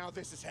what? Now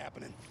this is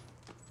happening.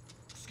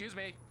 Excuse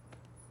me.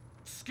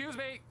 Excuse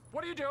me.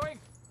 What are you doing?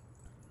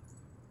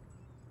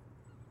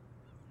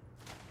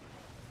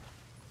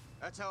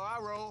 That's how I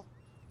roll.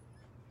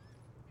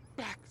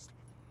 Baxter.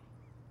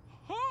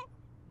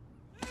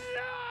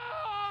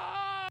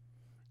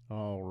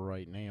 All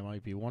right, now you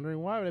might be wondering,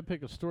 why would I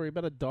pick a story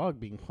about a dog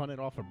being punted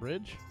off a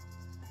bridge?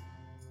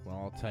 Well,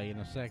 I'll tell you in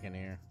a second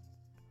here.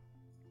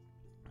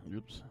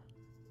 Oops.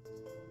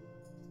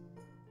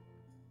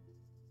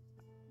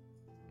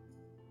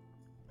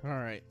 All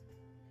right.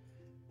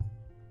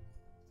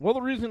 Well,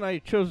 the reason I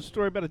chose a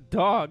story about a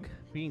dog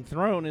being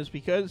thrown is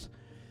because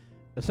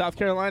a South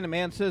Carolina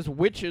man says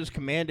witches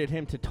commanded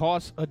him to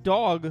toss a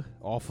dog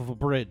off of a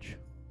bridge.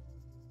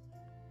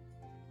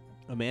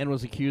 A man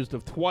was accused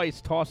of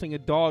twice tossing a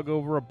dog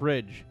over a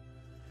bridge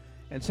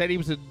and said he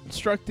was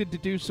instructed to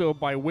do so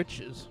by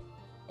witches.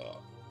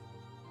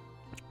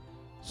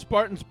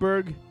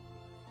 Spartanburg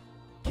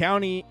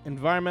County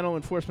environmental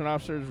enforcement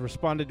officers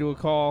responded to a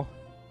call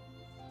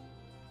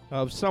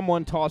of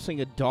someone tossing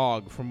a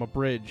dog from a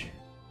bridge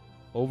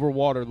over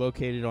water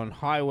located on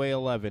Highway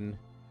 11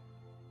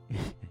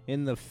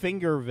 in the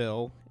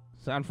Fingerville.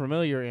 Sound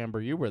familiar,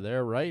 Amber? You were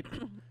there, right?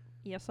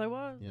 Yes, I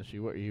was. Yes,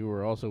 you were. You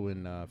were also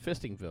in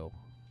Fistingville.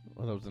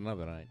 Well, that was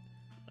another night.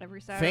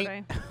 Every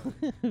Saturday.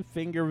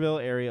 Fingerville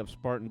area of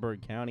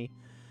Spartanburg County.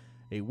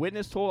 A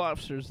witness told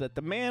officers that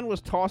the man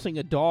was tossing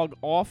a dog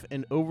off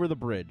and over the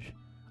bridge.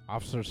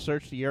 Officers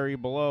searched the area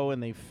below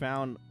and they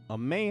found a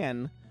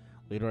man,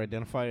 later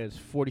identified as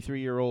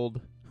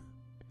 43-year-old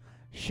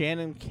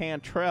Shannon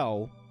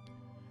Cantrell,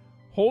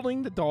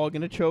 holding the dog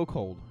in a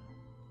chokehold.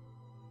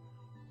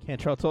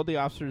 Cantrell told the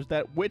officers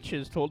that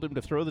witches told him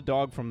to throw the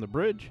dog from the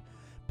bridge.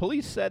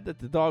 Police said that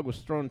the dog was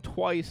thrown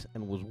twice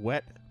and was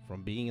wet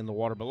from being in the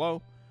water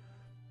below.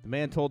 The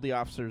man told the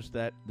officers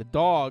that the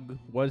dog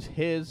was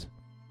his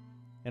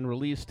and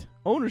released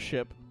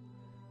ownership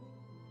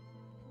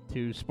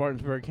to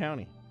Spartanburg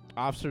County.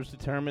 Officers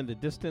determined the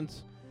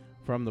distance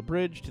from the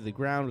bridge to the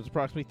ground was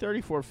approximately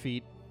 34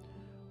 feet.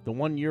 The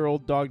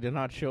 1-year-old dog did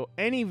not show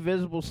any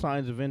visible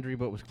signs of injury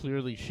but was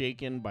clearly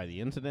shaken by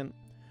the incident.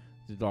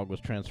 The dog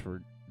was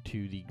transferred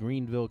to the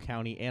Greenville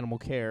County Animal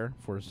Care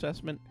for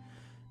assessment.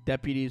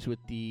 Deputies with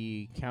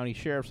the county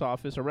sheriff's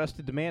office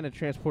arrested the man and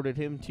transported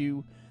him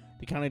to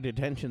the county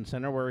detention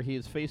center where he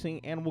is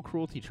facing animal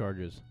cruelty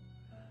charges.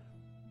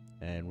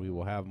 And we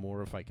will have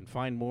more if I can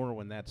find more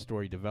when that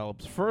story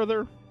develops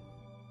further.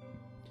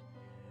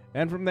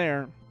 And from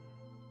there,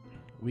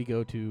 we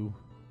go to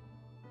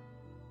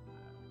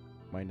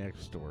my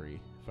next story,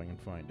 if I can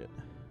find it.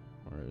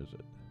 Where is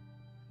it?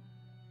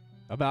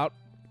 About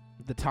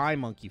the Thai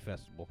Monkey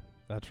Festival.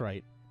 That's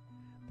right.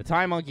 The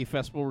Thai Monkey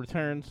Festival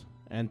returns,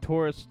 and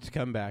tourists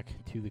come back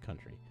to the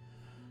country.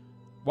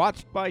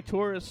 Watched by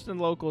tourists and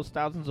locals,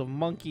 thousands of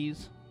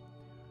monkeys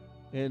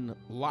in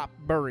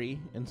Lopburi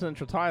in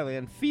central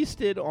Thailand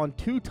feasted on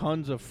 2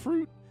 tons of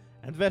fruit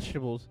and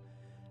vegetables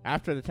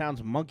after the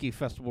town's monkey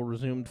festival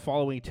resumed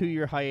following a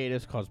 2-year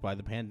hiatus caused by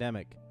the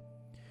pandemic.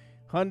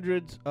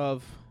 Hundreds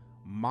of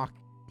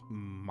makkus,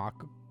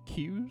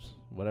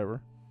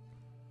 whatever,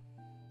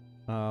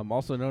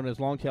 also known as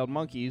long-tailed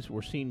monkeys,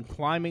 were seen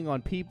climbing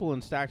on people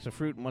and stacks of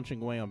fruit,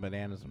 munching away on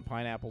bananas and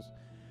pineapples.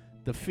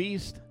 The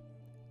feast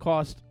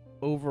cost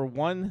over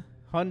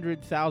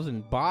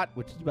 100,000 baht,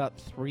 which is about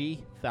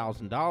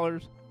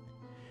 $3,000.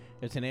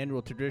 It's an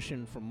annual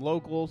tradition from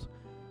locals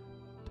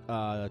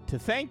to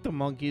thank the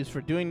monkeys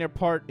for doing their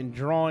part in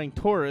drawing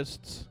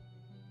tourists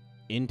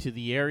into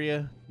the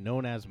area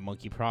known as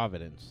Monkey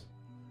Providence.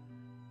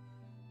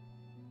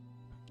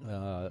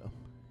 The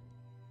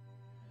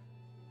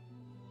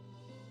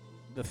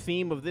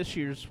theme of this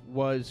year's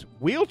was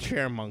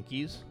wheelchair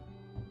monkeys,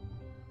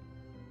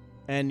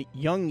 and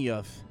Young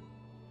Youth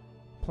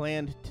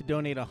planned to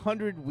donate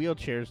 100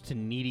 wheelchairs to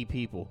needy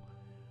people.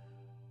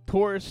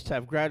 Tourists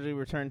have gradually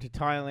returned to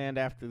Thailand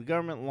after the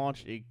government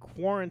launched a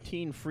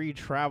quarantine-free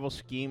travel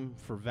scheme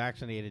for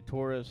vaccinated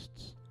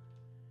tourists.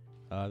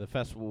 The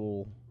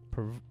festival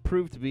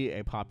proved to be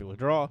a popular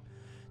draw.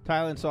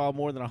 Thailand saw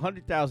more than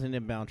 100,000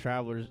 inbound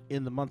travelers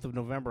in the month of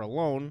November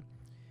alone,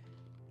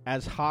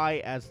 as high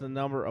as the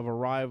number of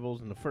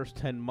arrivals in the first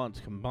 10 months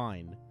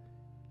combined.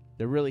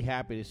 They're really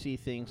happy to see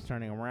things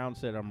turning around,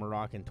 said a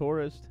Moroccan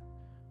tourist.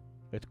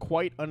 It's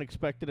quite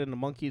unexpected and the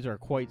monkeys are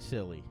quite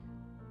silly.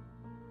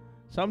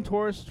 Some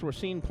tourists were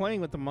seen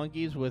playing with the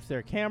monkeys with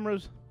their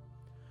cameras.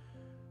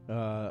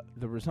 The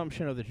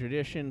resumption of the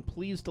tradition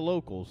pleased the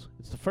locals.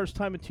 It's the first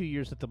time in 2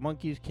 years that the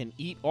monkeys can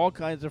eat all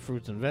kinds of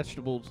fruits and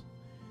vegetables.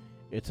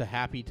 It's a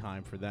happy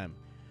time for them.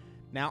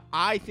 Now,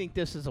 I think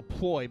this is a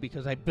ploy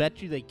because I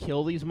bet you they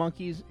kill these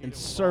monkeys and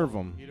serve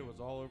them. Peter was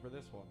all over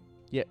this one.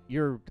 Yeah,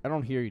 I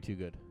don't hear you too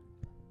good.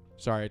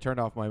 Sorry, I turned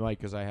off my mic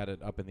because I had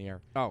it up in the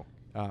air. Oh.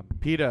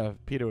 Peter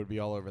would be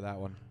all over that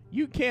one.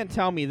 You can't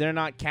tell me they're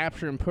not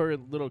capturing poor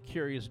little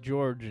Curious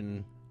George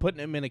and putting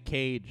him in a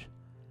cage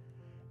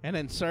and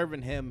then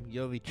serving him.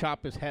 They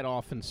chop his head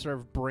off and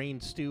serve brain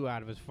stew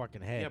out of his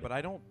fucking head. Yeah, but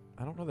I don't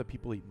know that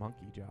people eat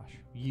monkey, Josh.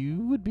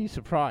 You would be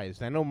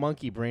surprised. I know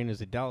monkey brain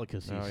is a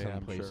delicacy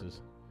some places.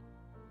 Sure.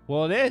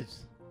 Well, it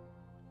is.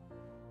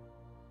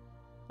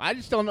 I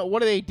just don't know.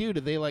 What do they do?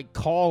 Do they,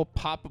 call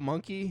Papa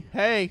Monkey?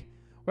 Hey,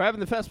 we're having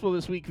the festival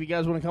this week if you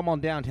guys want to come on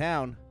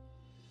downtown.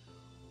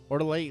 Or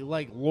do they,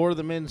 lure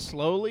them in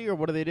slowly, or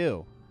what do they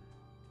do?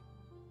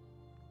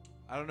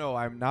 I don't know.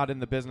 I'm not in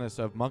the business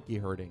of monkey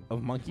herding.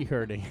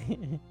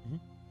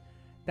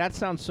 That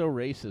sounds so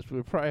racist. We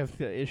would probably have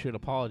to issue an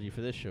apology for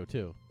this show,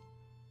 too.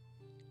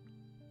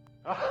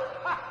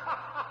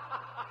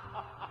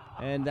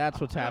 And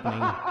that's what's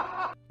happening.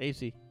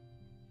 AC.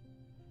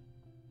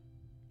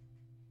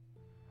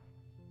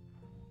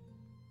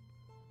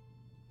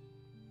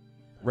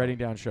 Writing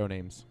down show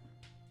names.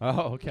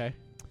 Oh, okay.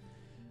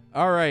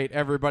 All right,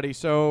 everybody.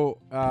 So,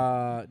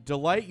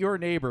 delight your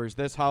neighbors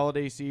this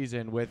holiday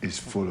season with is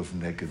full of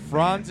naked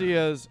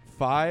Franzia's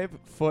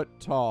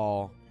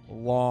 5-foot-tall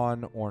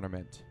lawn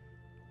ornament.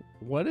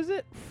 What is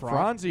it?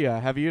 Franzia.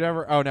 Have you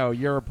ever? Oh no,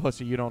 you're a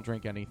pussy. You don't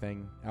drink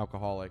anything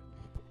alcoholic.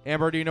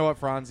 Amber, do you know what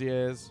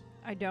Franzia is?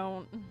 I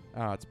don't.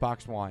 Oh, it's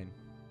boxed wine.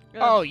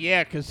 Oh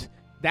yeah, because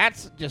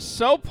that's just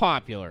so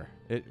popular.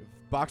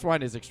 Boxed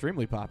wine is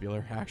extremely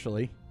popular.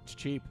 Actually, it's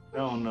cheap.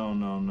 No.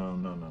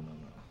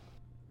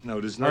 No,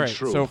 it is not All right,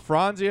 true. So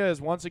Franzia is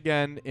once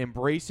again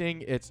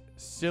embracing its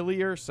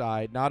sillier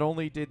side. Not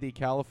only did the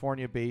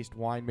California-based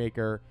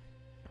winemaker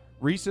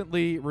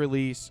recently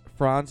release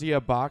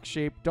Franzia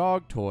box-shaped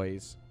dog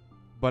toys,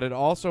 but it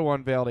also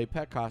unveiled a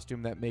pet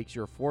costume that makes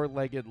your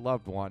four-legged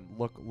loved one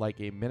look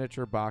like a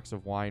miniature box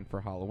of wine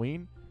for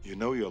Halloween. You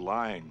know you're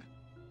lying.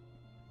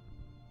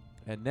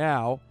 And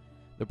now,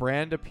 the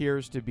brand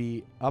appears to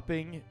be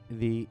upping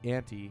the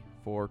ante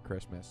for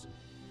Christmas.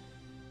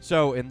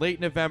 So, in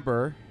late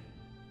November,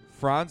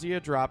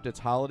 Franzia dropped its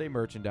holiday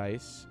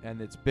merchandise, and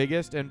its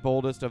biggest and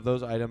boldest of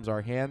those items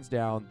are hands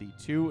down the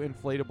 2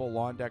 inflatable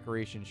lawn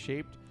decorations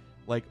shaped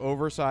like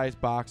oversized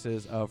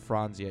boxes of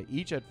Franzia,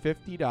 each at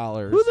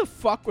 $50. Who the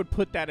fuck would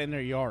put that in their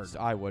yard?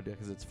 I would,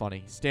 because it's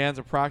funny. Stands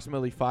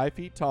approximately 5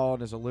 feet tall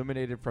and is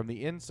illuminated from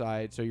the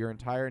inside, so your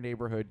entire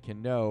neighborhood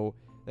can know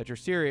that you're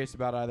serious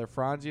about either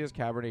Franzia's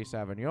Cabernet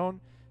Sauvignon,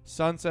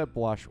 Sunset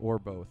Blush, or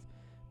both.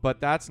 But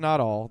that's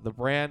not all. The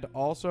brand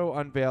also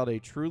unveiled a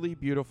truly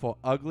beautiful,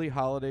 ugly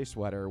holiday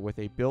sweater with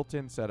a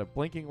built-in set of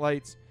blinking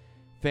lights.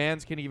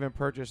 Fans can even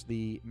purchase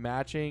the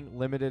matching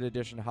limited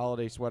edition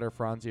holiday sweater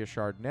Franzia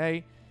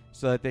Chardonnay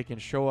so that they can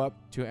show up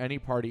to any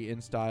party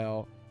in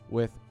style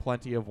with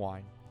plenty of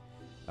wine.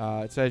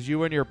 It says,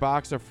 you and your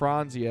box of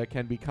Franzia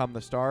can become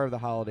the star of the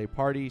holiday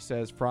party,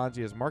 says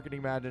Franzia's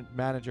marketing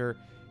manager.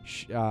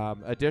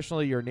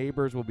 Additionally, your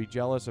neighbors will be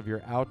jealous of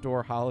your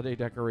outdoor holiday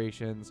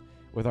decorations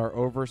with our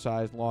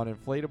oversized lawn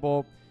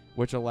inflatable,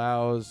 which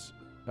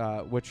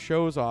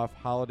shows off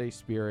holiday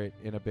spirit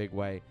in a big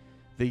way.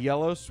 The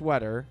yellow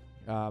sweater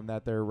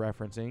that they're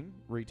referencing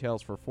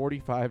retails for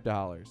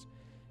 $45.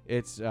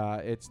 It's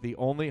the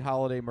only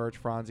holiday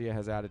merch Franzia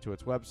has added to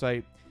its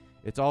website.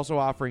 It's also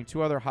offering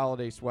 2 other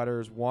holiday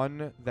sweaters,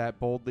 one that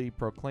boldly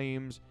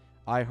proclaims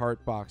I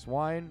Heart Box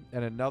Wine,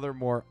 and another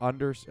more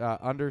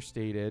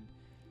understated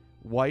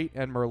white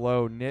and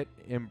Merlot knit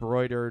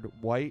embroidered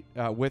white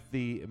with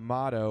the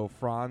motto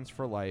Franz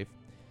for Life.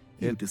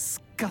 You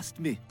disgust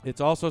me. It's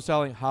also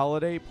selling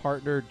holiday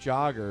partnered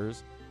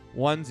joggers,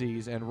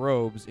 onesies, and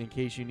robes in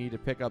case you need to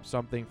pick up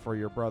something for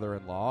your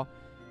brother-in-law,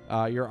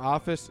 your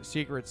office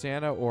Secret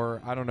Santa,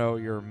 or, I don't know,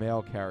 your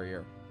mail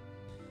carrier.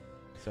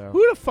 So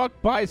who the fuck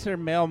buys their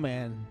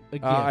mailman a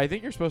gift? I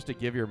think you're supposed to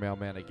give your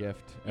mailman a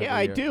gift. Yeah,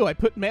 I do. I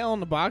put mail in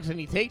the box and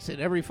he takes it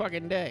every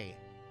fucking day.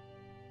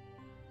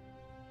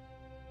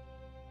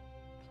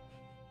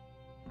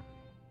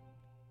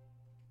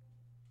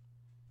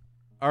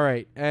 All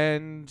right,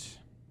 and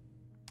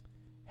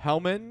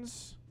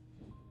Hellman's,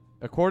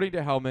 according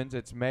to Hellman's,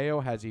 its mayo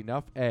has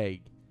enough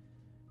egg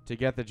to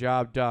get the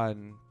job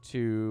done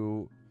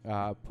to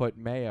put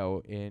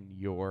mayo in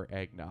your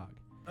eggnog.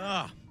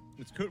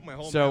 It's coating my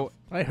whole So mouth.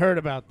 I heard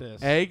about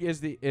this. Egg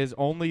is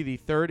only the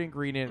 3rd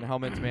ingredient in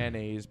Hellman's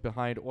mayonnaise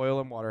behind oil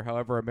and water.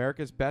 However,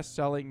 America's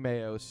best-selling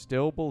mayo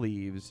still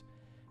believes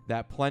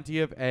that plenty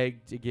of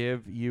egg to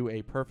give you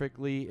a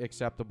perfectly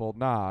acceptable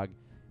nog,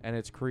 and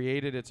it's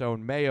created its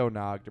own Mayo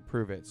Nog to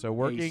prove it.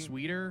 So a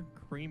sweeter,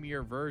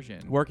 creamier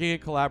version. Working in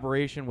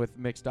collaboration with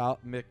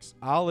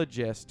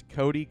mixologist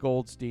Cody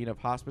Goldstein of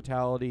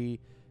hospitality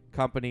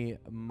company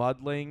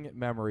Muddling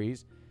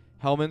Memories,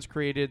 Hellman's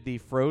created the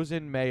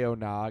frozen Mayo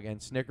Nog and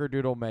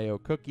Snickerdoodle Mayo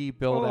Cookie,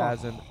 billed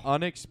as an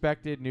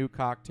unexpected new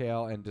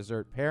cocktail and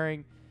dessert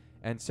pairing,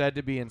 and said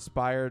to be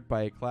inspired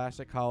by a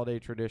classic holiday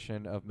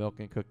tradition of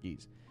milk and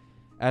cookies.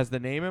 As the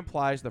name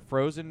implies, the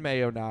frozen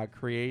Mayo Nog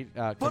completely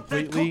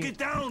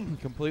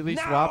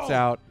swaps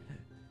out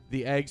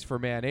the eggs for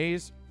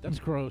mayonnaise. That's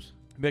gross.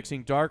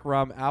 Mixing dark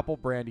rum, apple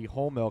brandy,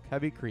 whole milk,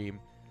 heavy cream,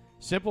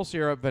 simple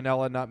syrup,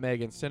 vanilla,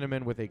 nutmeg, and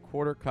cinnamon with a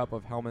 1/4 cup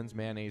of Hellman's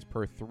mayonnaise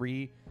per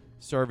 3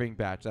 serving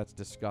batch. That's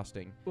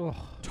disgusting. Ugh.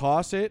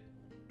 Toss it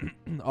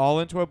all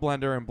into a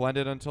blender and blend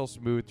it until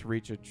smooth to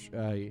reach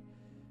a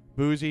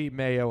boozy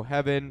mayo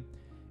heaven.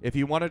 If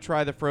you want to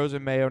try the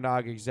frozen Mayo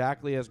Nog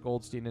exactly as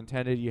Goldstein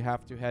intended, you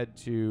have to head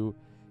to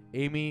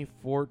Amy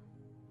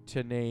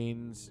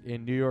Fortinane's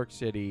in New York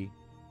City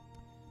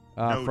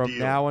from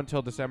now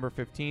until December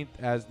 15th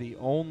as the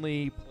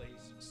only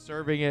place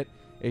serving it.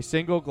 A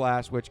single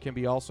glass, which can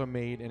be also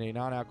made in a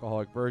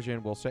non-alcoholic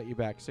version, will set you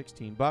back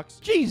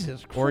 $16.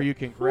 Jesus Christ. Or you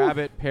can grab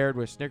it paired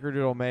with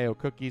Snickerdoodle Mayo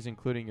cookies,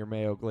 including your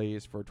mayo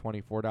glaze, for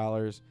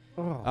 $24.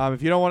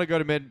 If you don't want to go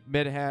to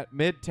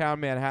Midtown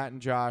Manhattan,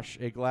 Josh,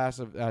 a glass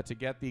of to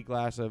get the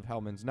glass of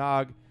Hellman's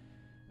Nog,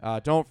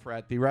 don't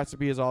fret. The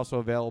recipe is also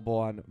available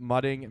on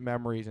Mudding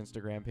Memories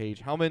Instagram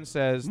page. Hellman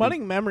says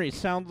Mudding Memories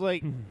sounds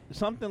like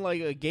something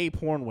like a gay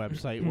porn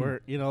website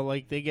where,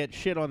 like they get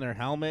shit on their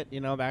helmet,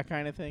 that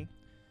kind of thing.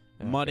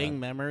 Mudding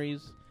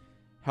Memories.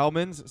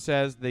 Hellman's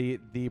says the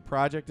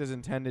project is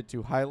intended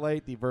to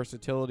highlight the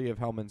versatility of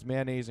Hellman's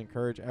mayonnaise,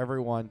 encourage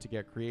everyone to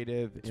get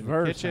creative in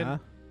the kitchen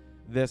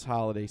this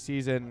holiday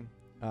season,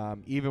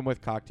 even with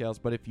cocktails.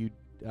 But if you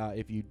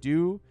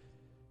do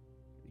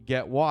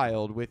get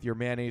wild with your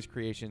mayonnaise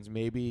creations,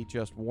 maybe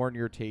just warn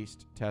your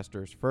taste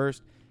testers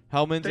first.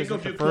 Hellman's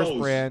isn't the first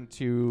brand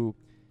to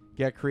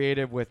get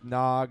creative with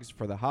nogs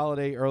for the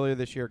holiday. Earlier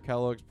this year,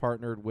 Kellogg's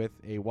partnered with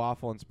a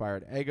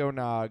waffle-inspired Eggo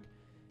Nog.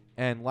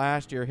 And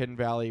last year, Hidden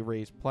Valley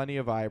raised plenty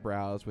of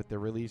eyebrows with the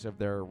release of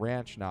their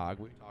Ranch Nog.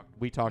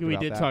 We talked about that.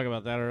 We did talk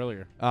about that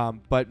earlier.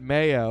 But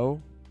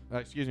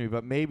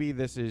maybe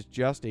this is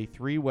just a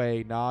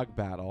 3-way Nog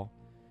battle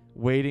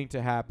waiting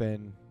to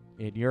happen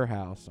in your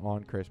house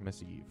on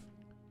Christmas Eve.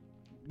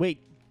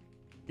 Wait,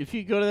 if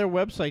you go to their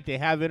website, they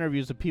have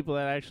interviews of people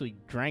that actually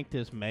drank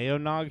this Mayo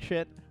Nog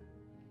shit.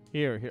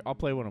 Here, I'll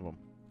play one of them.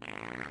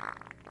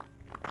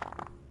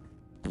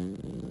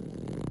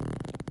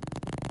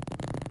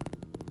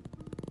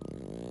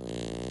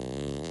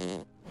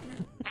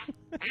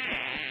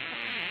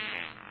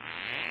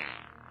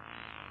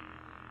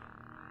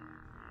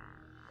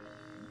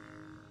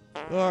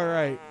 All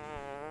right.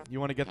 You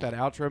want to get that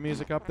outro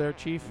music up there,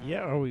 Chief?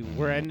 Yeah,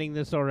 we're ending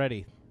this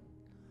already.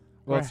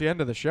 Well, it's the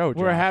end of the show,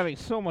 Josh. We're having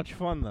so much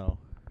fun, though.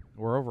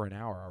 We're over an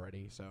hour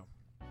already, so.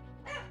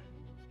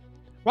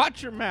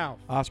 Watch your mouth.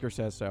 Oscar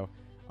says so.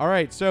 All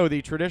right, so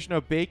the tradition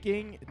of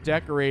baking,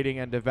 decorating,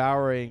 and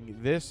devouring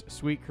this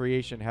sweet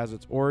creation has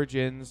its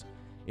origins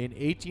in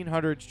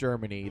 1800s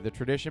Germany. The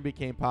tradition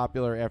became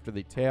popular after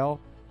the tale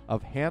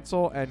of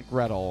Hansel and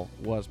Gretel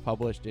was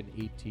published in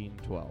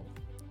 1812.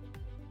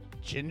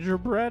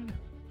 Gingerbread?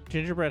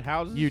 Gingerbread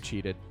houses? You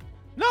cheated.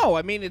 No,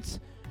 I mean,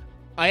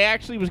 I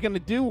actually was going to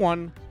do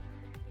one,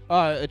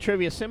 a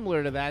trivia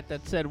similar to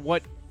that said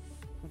what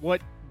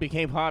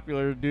became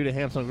popular due to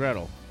Hansel and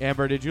Gretel.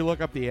 Amber, did you look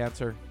up the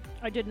answer?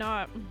 I did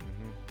not.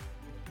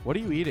 What are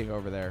you eating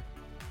over there?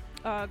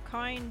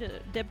 Kind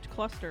dipped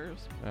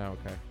clusters. Oh,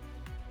 okay.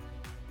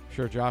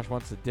 Sure, Josh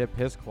wants to dip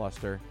his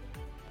cluster.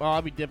 Well,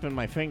 I'll be dipping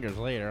my fingers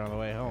later on the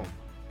way home.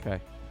 Okay.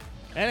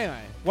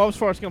 Anyway, what was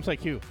Forrest Gump's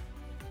IQ?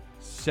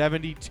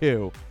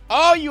 72.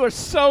 Oh, you are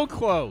so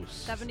close.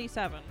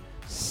 77.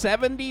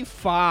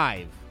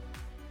 75.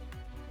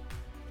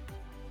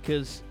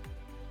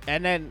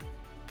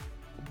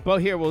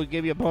 But here, we'll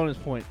give you a bonus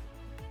point.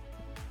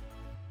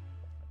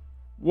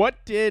 What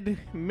did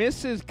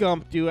Mrs.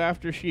 Gump do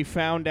after she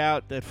found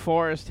out that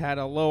Forrest had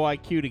a low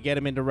IQ to get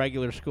him into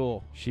regular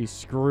school? She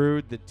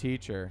screwed the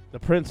teacher. The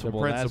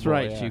principal, that's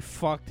right. Yeah. She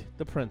fucked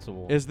the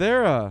principal. Is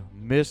there a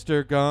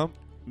Mr. Gump?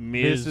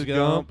 Mrs.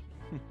 Gump?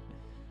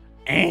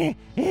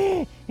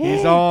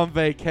 He's on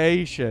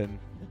vacation.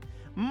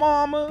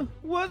 Mama,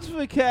 what's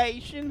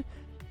vacation?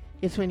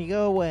 It's when you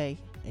go away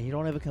and you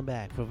don't ever come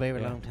back for a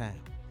very long time.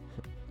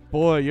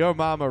 Boy, your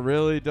mama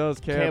really does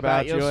care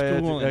about your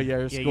schooling.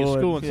 your schooling. schooling. Your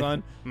schooling,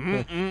 son.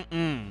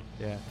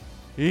 Yeah.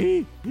 Yeah.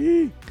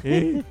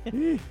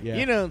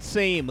 You don't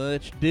say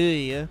much, do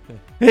you?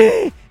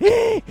 Yeah.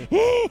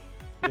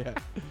 There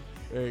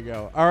you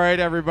go. All right,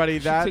 everybody.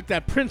 She took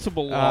that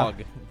principal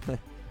log.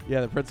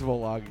 Yeah, the principal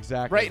log,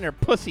 exactly. Right in her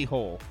pussy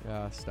hole.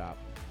 Stop.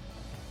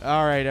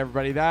 All right,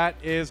 everybody. That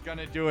is going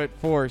to do it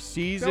for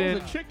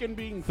season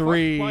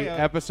 3,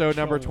 episode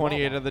number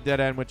 28 of The Dead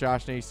End with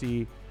Josh and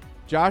AC.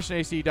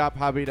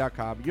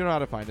 JoshandAC.podbean.com. You know how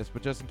to find us,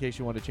 but just in case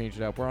you want to change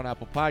it up, we're on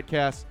Apple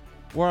Podcasts,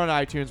 we're on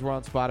iTunes, we're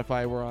on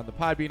Spotify, we're on the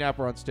Podbean app,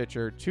 we're on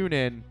Stitcher,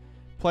 TuneIn,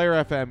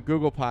 Player FM,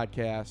 Google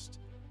Podcast,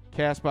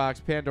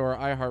 CastBox, Pandora,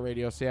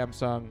 iHeartRadio,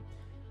 Samsung.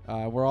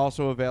 We're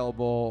also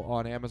available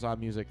on Amazon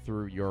Music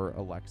through your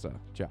Alexa.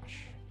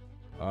 Josh.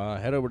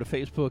 Head over to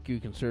Facebook. You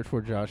can search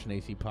for Josh and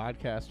AC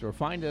Podcast or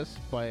find us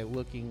by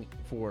looking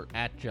for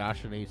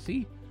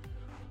 @JoshandAC.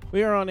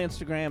 We are on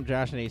Instagram,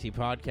 Josh and AC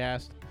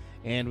Podcast.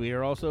 And we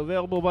are also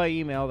available by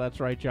email. That's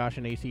right,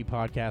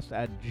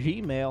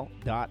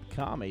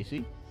 joshandacpodcast@gmail.com,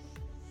 AC.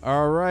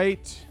 All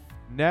right.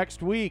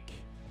 Next week,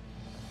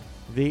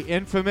 the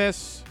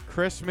infamous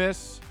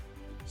Christmas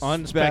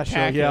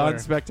Unspectacular. Yeah,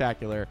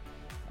 Unspectacular.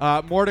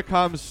 More to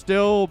come.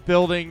 Still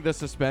building the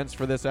suspense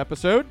for this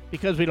episode.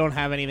 Because we don't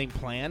have anything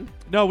planned?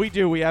 No, we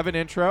do. We have an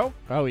intro.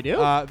 Oh, we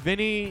do?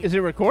 Vinny. Is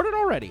it recorded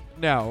already?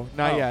 No,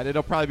 not yet.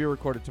 It'll probably be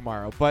recorded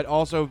tomorrow. But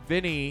also,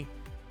 Vinny...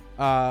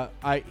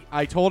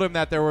 I told him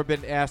that there were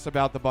been asked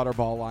about the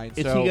Butterball line. Is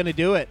he going to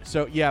do it?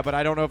 So yeah, but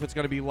I don't know if it's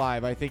going to be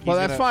live. I think.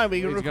 That's fine.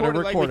 We can record it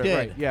like we did.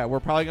 Right. Yeah, we're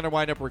probably going to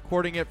wind up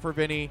recording it for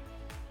Vinny,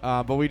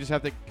 but we just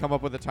have to come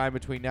up with a time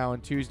between now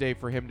and Tuesday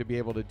for him to be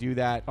able to do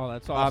that. Oh,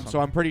 that's awesome.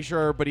 So I'm pretty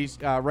sure, but he's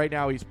right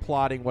now he's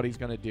plotting what he's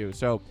going to do.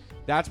 So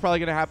that's probably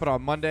going to happen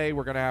on Monday.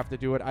 We're going to have to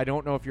do it. I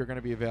don't know if you're going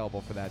to be available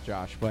for that,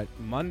 Josh, but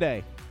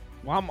Monday.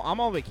 Well, I'm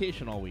on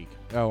vacation all week.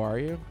 Oh, are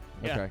you?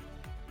 Yeah. Okay,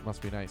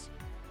 must be nice.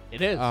 It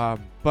is.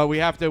 But we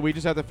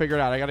just have to figure it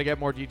out. I got to get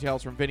more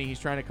details from Vinny. He's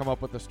trying to come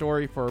up with a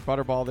story for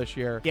Butterball this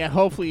year. Yeah,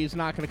 hopefully he's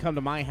not going to come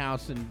to my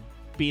house and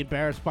be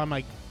embarrassed by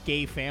my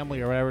gay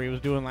family or whatever he was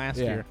doing last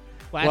year.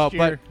 Last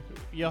year,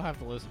 you'll have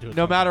to listen to it.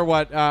 No matter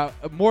what,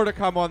 more to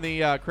come on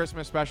the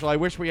Christmas special. I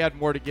wish we had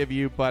more to give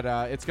you, but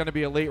it's going to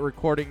be a late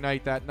recording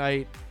night that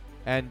night,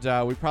 and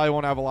we probably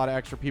won't have a lot of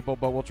extra people,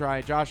 but we'll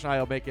try. Josh and I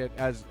will make it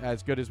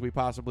as good as we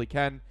possibly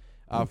can.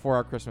 For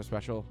our Christmas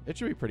special. It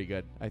should be pretty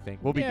good, I think.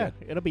 We'll be good.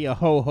 It'll be a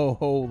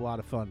ho lot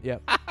of fun.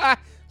 Yep.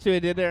 See what I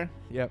did there?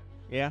 Yep.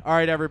 Yeah. All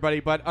right,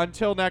 everybody. But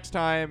until next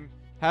time,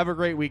 have a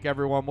great week,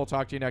 everyone. We'll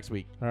talk to you next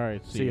week. All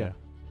right. See ya.